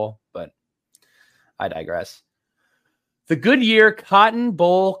understandable, but I digress. The Goodyear Cotton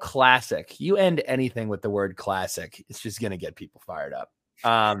Bowl Classic. You end anything with the word classic, it's just going to get people fired up.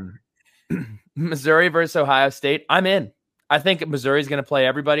 Missouri versus Ohio State. I'm in. I think Missouri's going to play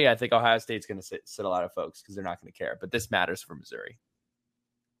everybody. I think Ohio State's going to sit a lot of folks because they're not going to care. But this matters for Missouri.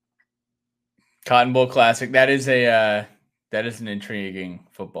 Cotton Bowl Classic. That is an intriguing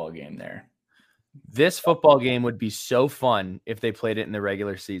football game there. This football game would be so fun if they played it in the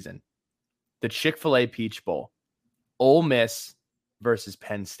regular season. The Chick-fil-A Peach Bowl. Ole Miss versus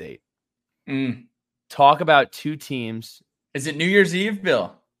Penn State. Talk about two teams. Is it New Year's Eve,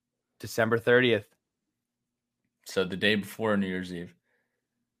 Bill? December 30th. So the day before New Year's Eve.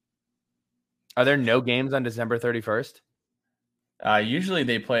 Are there no games on December 31st? Usually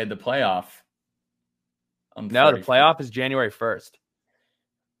they play the playoff. No, the playoff is January 1st.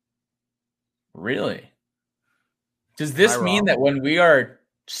 Really? Does this mean that when we are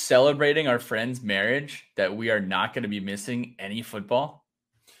celebrating our friend's marriage that we are not going to be missing any football?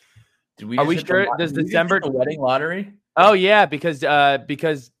 Are we sure? Does December the wedding lottery? Oh yeah, because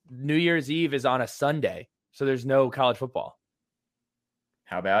New Year's Eve is on a Sunday, so there's no college football.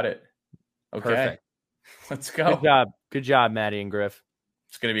 How about it? Okay, perfect. Let's go. Good job, Maddie and Griff.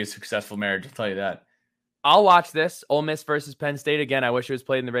 It's going to be a successful marriage, I'll tell you that. I'll watch this. Ole Miss versus Penn State. Again, I wish it was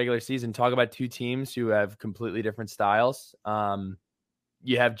played in the regular season. Talk about two teams who have completely different styles.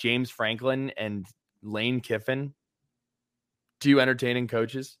 You have James Franklin and Lane Kiffin. Two entertaining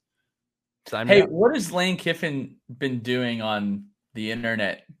coaches. Hey, what has Lane Kiffin been doing on the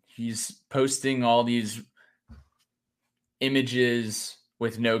internet? He's posting all these images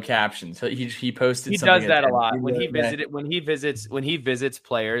with no captions. He posted. He does that a lot when he visits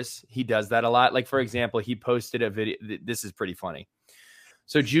players. He does that a lot. Like for example, he posted a video. This is pretty funny.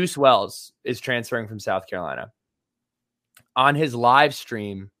 So Juice Wells is transferring from South Carolina. On his live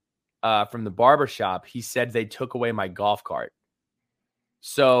stream from the barbershop, he said they took away my golf cart.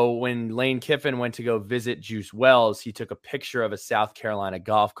 So when Lane Kiffin went to go visit Juice Wells, he took a picture of a South Carolina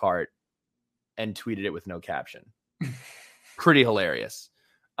golf cart and tweeted it with no caption. Pretty hilarious.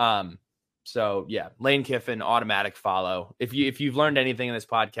 So yeah, Lane Kiffin, automatic follow. If you've learned anything in this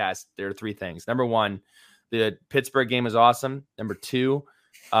podcast, there are three things. Number one, the Pittsburgh game is awesome. Number two,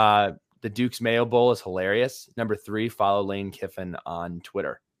 the Duke's Mayo Bowl is hilarious. Number three, follow Lane Kiffin on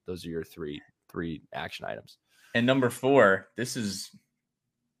Twitter. Those are your three action items. And number four,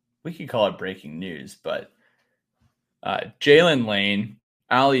 we could call it breaking news, but Jalen Lane,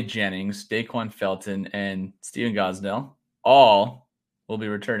 Ali Jennings, Daquan Felton, and Steven Gosnell all will be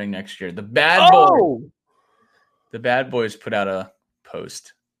returning next year. The Bad Boys put out a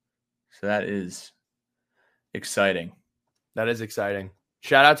post. So that is exciting. That is exciting.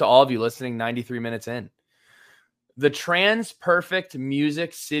 Shout out to all of you listening 93 minutes in. The Trans Perfect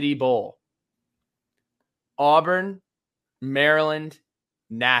Music City Bowl. Auburn, Maryland,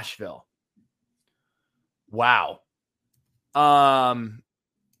 Nashville. Wow. I'm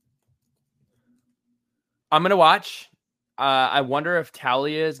going to watch. I wonder if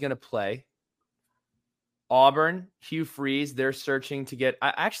Talia is going to play. Auburn, Hugh Freeze, they're searching to get.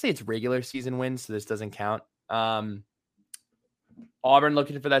 Actually, it's regular season wins, so this doesn't count. Auburn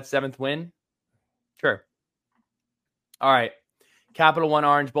looking for that 7th win. Sure. All right. Capital One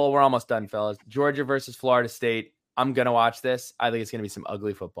Orange Bowl. We're almost done, fellas. Georgia versus Florida State. I'm going to watch this. I think it's going to be some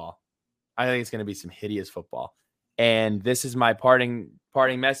ugly football. I think it's going to be some hideous football. And this is my parting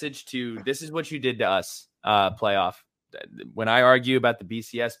message to this is what you did to us, playoff. When I argue about the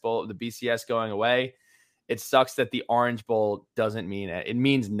BCS Bowl, the BCS going away, it sucks that the Orange Bowl doesn't mean it. It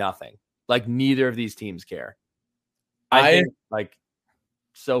means nothing. Like neither of these teams care. I think, like,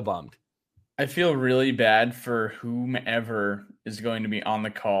 so bummed. I feel really bad for whomever is going to be on the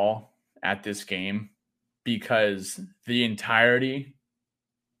call at this game because the entirety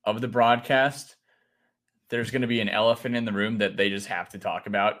of the broadcast, there's going to be an elephant in the room that they just have to talk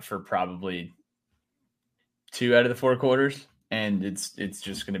about for probably 2 out of the 4 quarters. And it's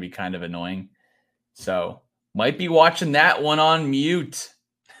just going to be kind of annoying. So might be watching that one on mute.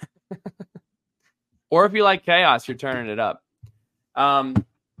 Or if you like chaos, you're turning it up.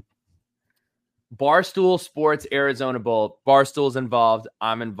 Barstool Sports Arizona Bowl. Barstool's involved.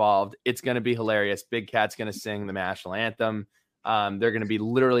 I'm involved. It's going to be hilarious. Big Cat's going to sing the national anthem. They're going to be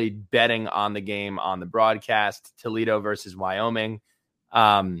literally betting on the game on the broadcast. Toledo versus Wyoming.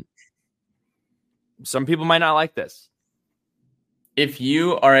 Some people might not like this. If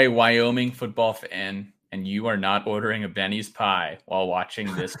you are a Wyoming football fan and you are not ordering a Benny's pie while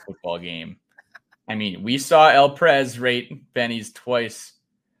watching this football game, I mean, we saw El Prez rate Benny's twice.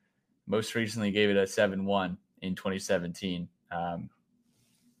 Most recently gave it a 7-1 in 2017.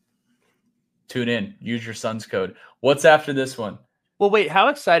 Tune in. Use your son's code. What's after this one? Well, wait. How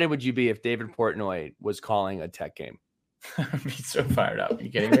excited would you be if David Portnoy was calling a Tech game? I'd be so fired up. Are you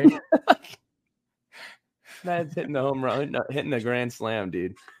kidding me? That's hitting the home run, hitting the grand slam,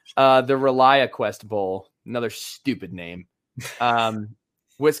 dude. The ReliaQuest Bowl, another stupid name.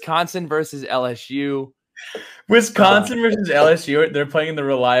 Wisconsin versus LSU. Wisconsin versus LSU. They're playing the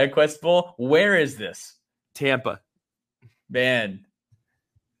ReliaQuest Bowl. Where is this? Tampa. Man,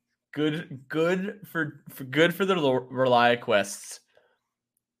 good for the ReliaQuests.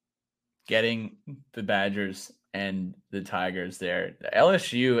 Getting the Badgers and the Tigers there.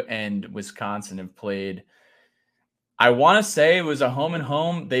 LSU and Wisconsin have played. I want to say it was a home and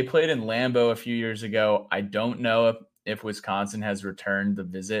home. They played in Lambeau a few years ago. I don't know if Wisconsin has returned the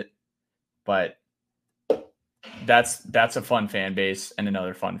visit, but that's a fun fan base and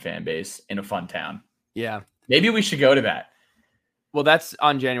another fun fan base in a fun town. Yeah. Maybe we should go to that. Well, that's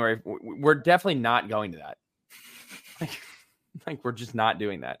on January. We're definitely not going to that. Like we're just not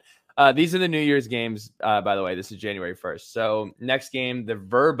doing that. These are the New Year's games, by the way. This is January 1st. So next game, the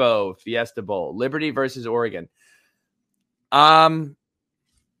Verbo Fiesta Bowl, Liberty versus Oregon.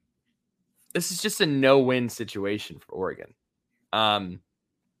 This is just a no-win situation for Oregon.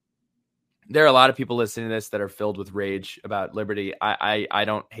 There are a lot of people listening to this that are filled with rage about Liberty. I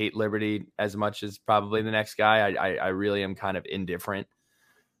don't hate Liberty as much as probably the next guy. I really am kind of indifferent.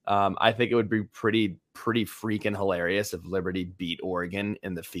 I think it would be pretty freaking hilarious if Liberty beat Oregon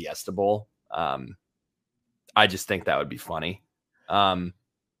in the Fiesta Bowl. I just think that would be funny. Do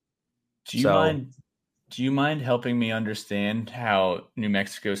you mind helping me understand how New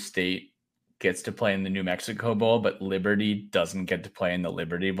Mexico State gets to play in the New Mexico Bowl, but Liberty doesn't get to play in the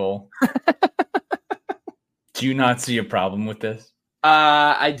Liberty Bowl? Do you not see a problem with this?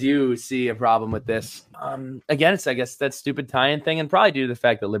 I do see a problem with this. Again, it's, I guess, that stupid tie-in thing, and probably due to the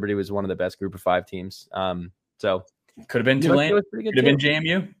fact that Liberty was one of the best group of 5 teams. So could have been Tulane. Could have been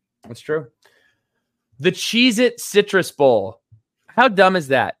JMU. That's true. The Cheez-It Citrus Bowl. How dumb is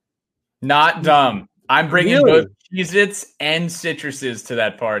that? Not dumb. I'm bringing both Cheez-Its and citruses to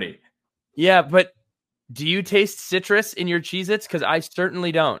that party. Yeah, but do you taste citrus in your Cheez-Its? Because I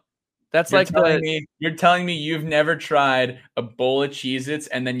certainly don't. That's you're telling me you've never tried a bowl of Cheez-Its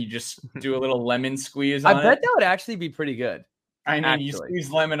and then you just do a little lemon squeeze on it? I bet that would actually be pretty good. I mean, you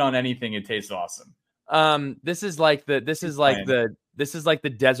squeeze lemon on anything, it tastes awesome. This is like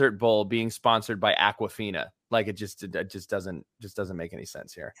the Desert Bowl being sponsored by Aquafina. Like it just doesn't make any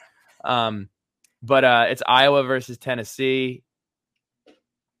sense here. But it's Iowa versus Tennessee.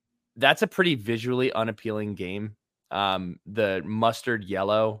 That's a pretty visually unappealing game. The mustard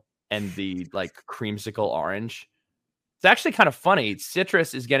yellow and the like creamsicle orange. It's actually kind of funny.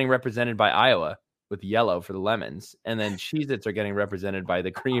 Citrus is getting represented by Iowa with yellow for the lemons, and then Cheez-Its are getting represented by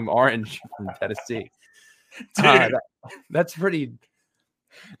the cream orange from Tennessee. That's pretty.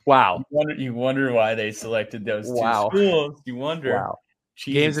 Wow. You wonder why they selected those two schools. You wonder. Wow.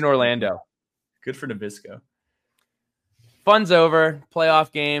 Games in Orlando. Good for Nabisco. Fun's over.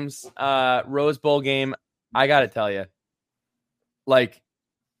 Playoff games. Rose Bowl game. I got to tell you, like,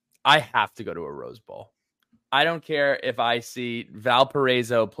 I have to go to a Rose Bowl. I don't care if I see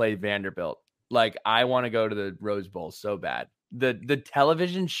Valparaiso play Vanderbilt. Like, I want to go to the Rose Bowl so bad. The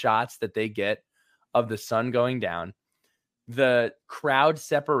television shots that they get of the sun going down, the crowd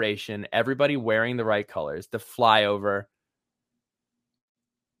separation, everybody wearing the right colors, the flyover.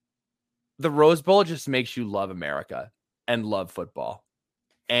 The Rose Bowl just makes you love America and love football.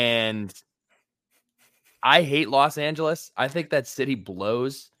 And I hate Los Angeles. I think that city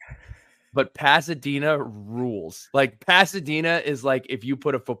blows. But Pasadena rules. Like, Pasadena is like if you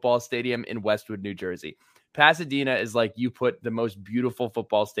put a football stadium in Westwood, New Jersey. Pasadena is like you put the most beautiful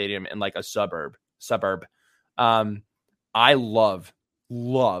football stadium in like a suburb. I love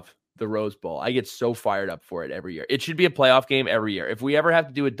the Rose Bowl. I get so fired up for it every year. It should be a playoff game every year. If we ever have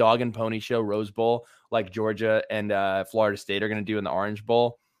to do a dog and pony show Rose Bowl like Georgia and Florida State are going to do in the Orange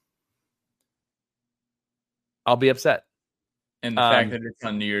Bowl, I'll be upset. And the fact that it's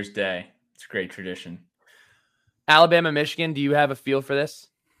on New Year's Day, it's a great tradition. Alabama, Michigan, do you have a feel for this?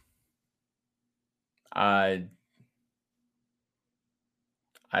 I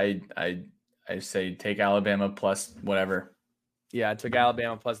say take Alabama plus whatever. Yeah, I took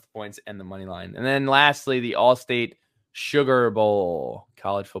Alabama plus the points and the money line. And then lastly, the All-State Sugar Bowl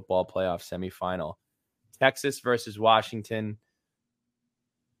college football playoff semifinal. Texas versus Washington.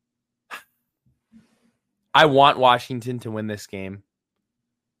 I want Washington to win this game.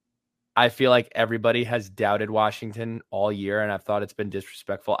 I feel like everybody has doubted Washington all year, and I've thought it's been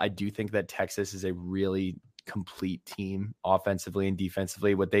disrespectful. I do think that Texas is a really complete team offensively and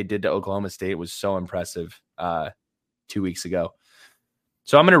defensively. What they did to Oklahoma State was so impressive 2 weeks ago.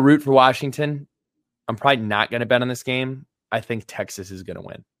 So I'm going to root for Washington. I'm probably not going to bet on this game. I think Texas is going to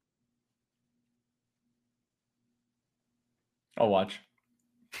win. I'll watch.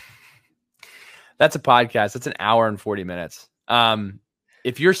 That's a podcast. That's an hour and 40 minutes.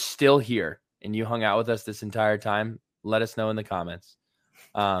 If you're still here and you hung out with us this entire time, let us know in the comments.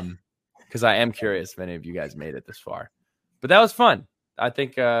 Because I am curious if any of you guys made it this far. But that was fun. I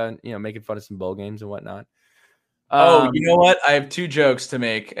think, making fun of some bowl games and whatnot. You know what? I have two jokes to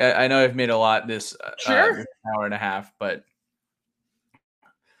make. I know I've made a lot this Sure. Hour and a half, but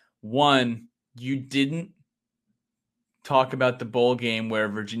one, you didn't talk about the bowl game where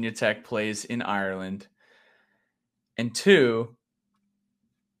Virginia Tech plays in Ireland. And two,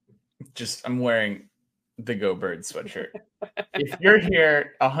 I'm wearing the Go Birds sweatshirt. If you're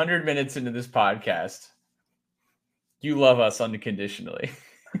here 100 minutes into this podcast, you love us unconditionally.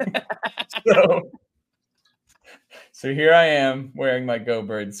 So here I am wearing my Go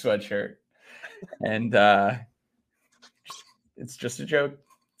Birds sweatshirt. And it's just a joke.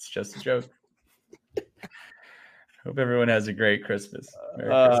 It's just a joke. Hope everyone has a great Christmas.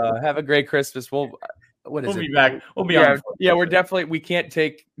 Have a great Christmas. We'll be back. We'll be on. on. Yeah, we can't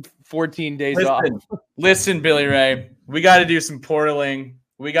take 14 days off. Listen, Billy Ray, we got to do some portaling.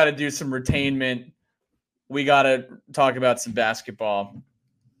 We got to do some retainment. We got to talk about some basketball.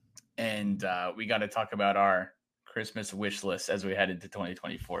 And we got to talk about our Christmas wish list as we head into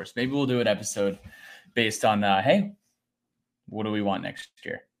 2024. So maybe we'll do an episode based on, hey, what do we want next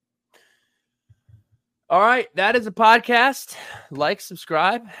year? All right, that is a podcast. Like,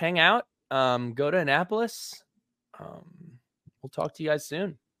 subscribe, hang out, go to Annapolis. We'll talk to you guys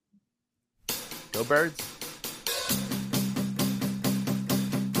soon. Go Birds.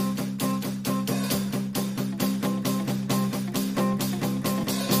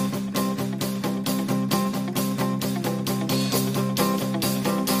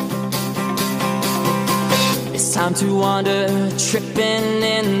 Time to wander, tripping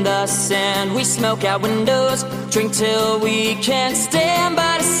in the sand. We smoke out windows, drink till we can't stand.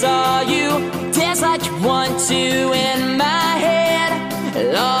 But I saw you dance like you want to in my head.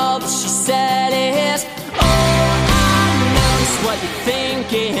 And all that she said is, oh, I know just what you're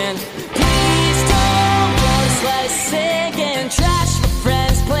thinking. Please don't go, just let it sink in. Trash my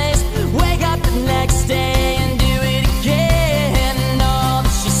friend's place, wake up the next day and do it again. And all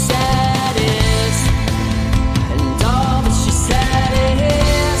that she said is,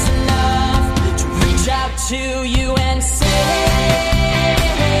 to you and say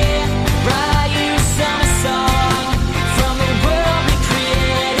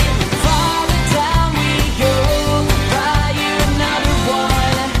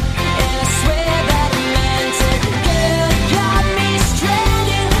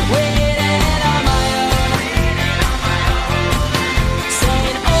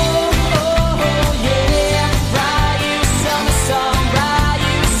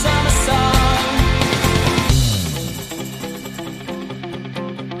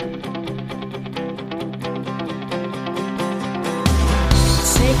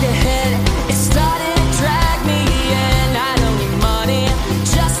think ahead.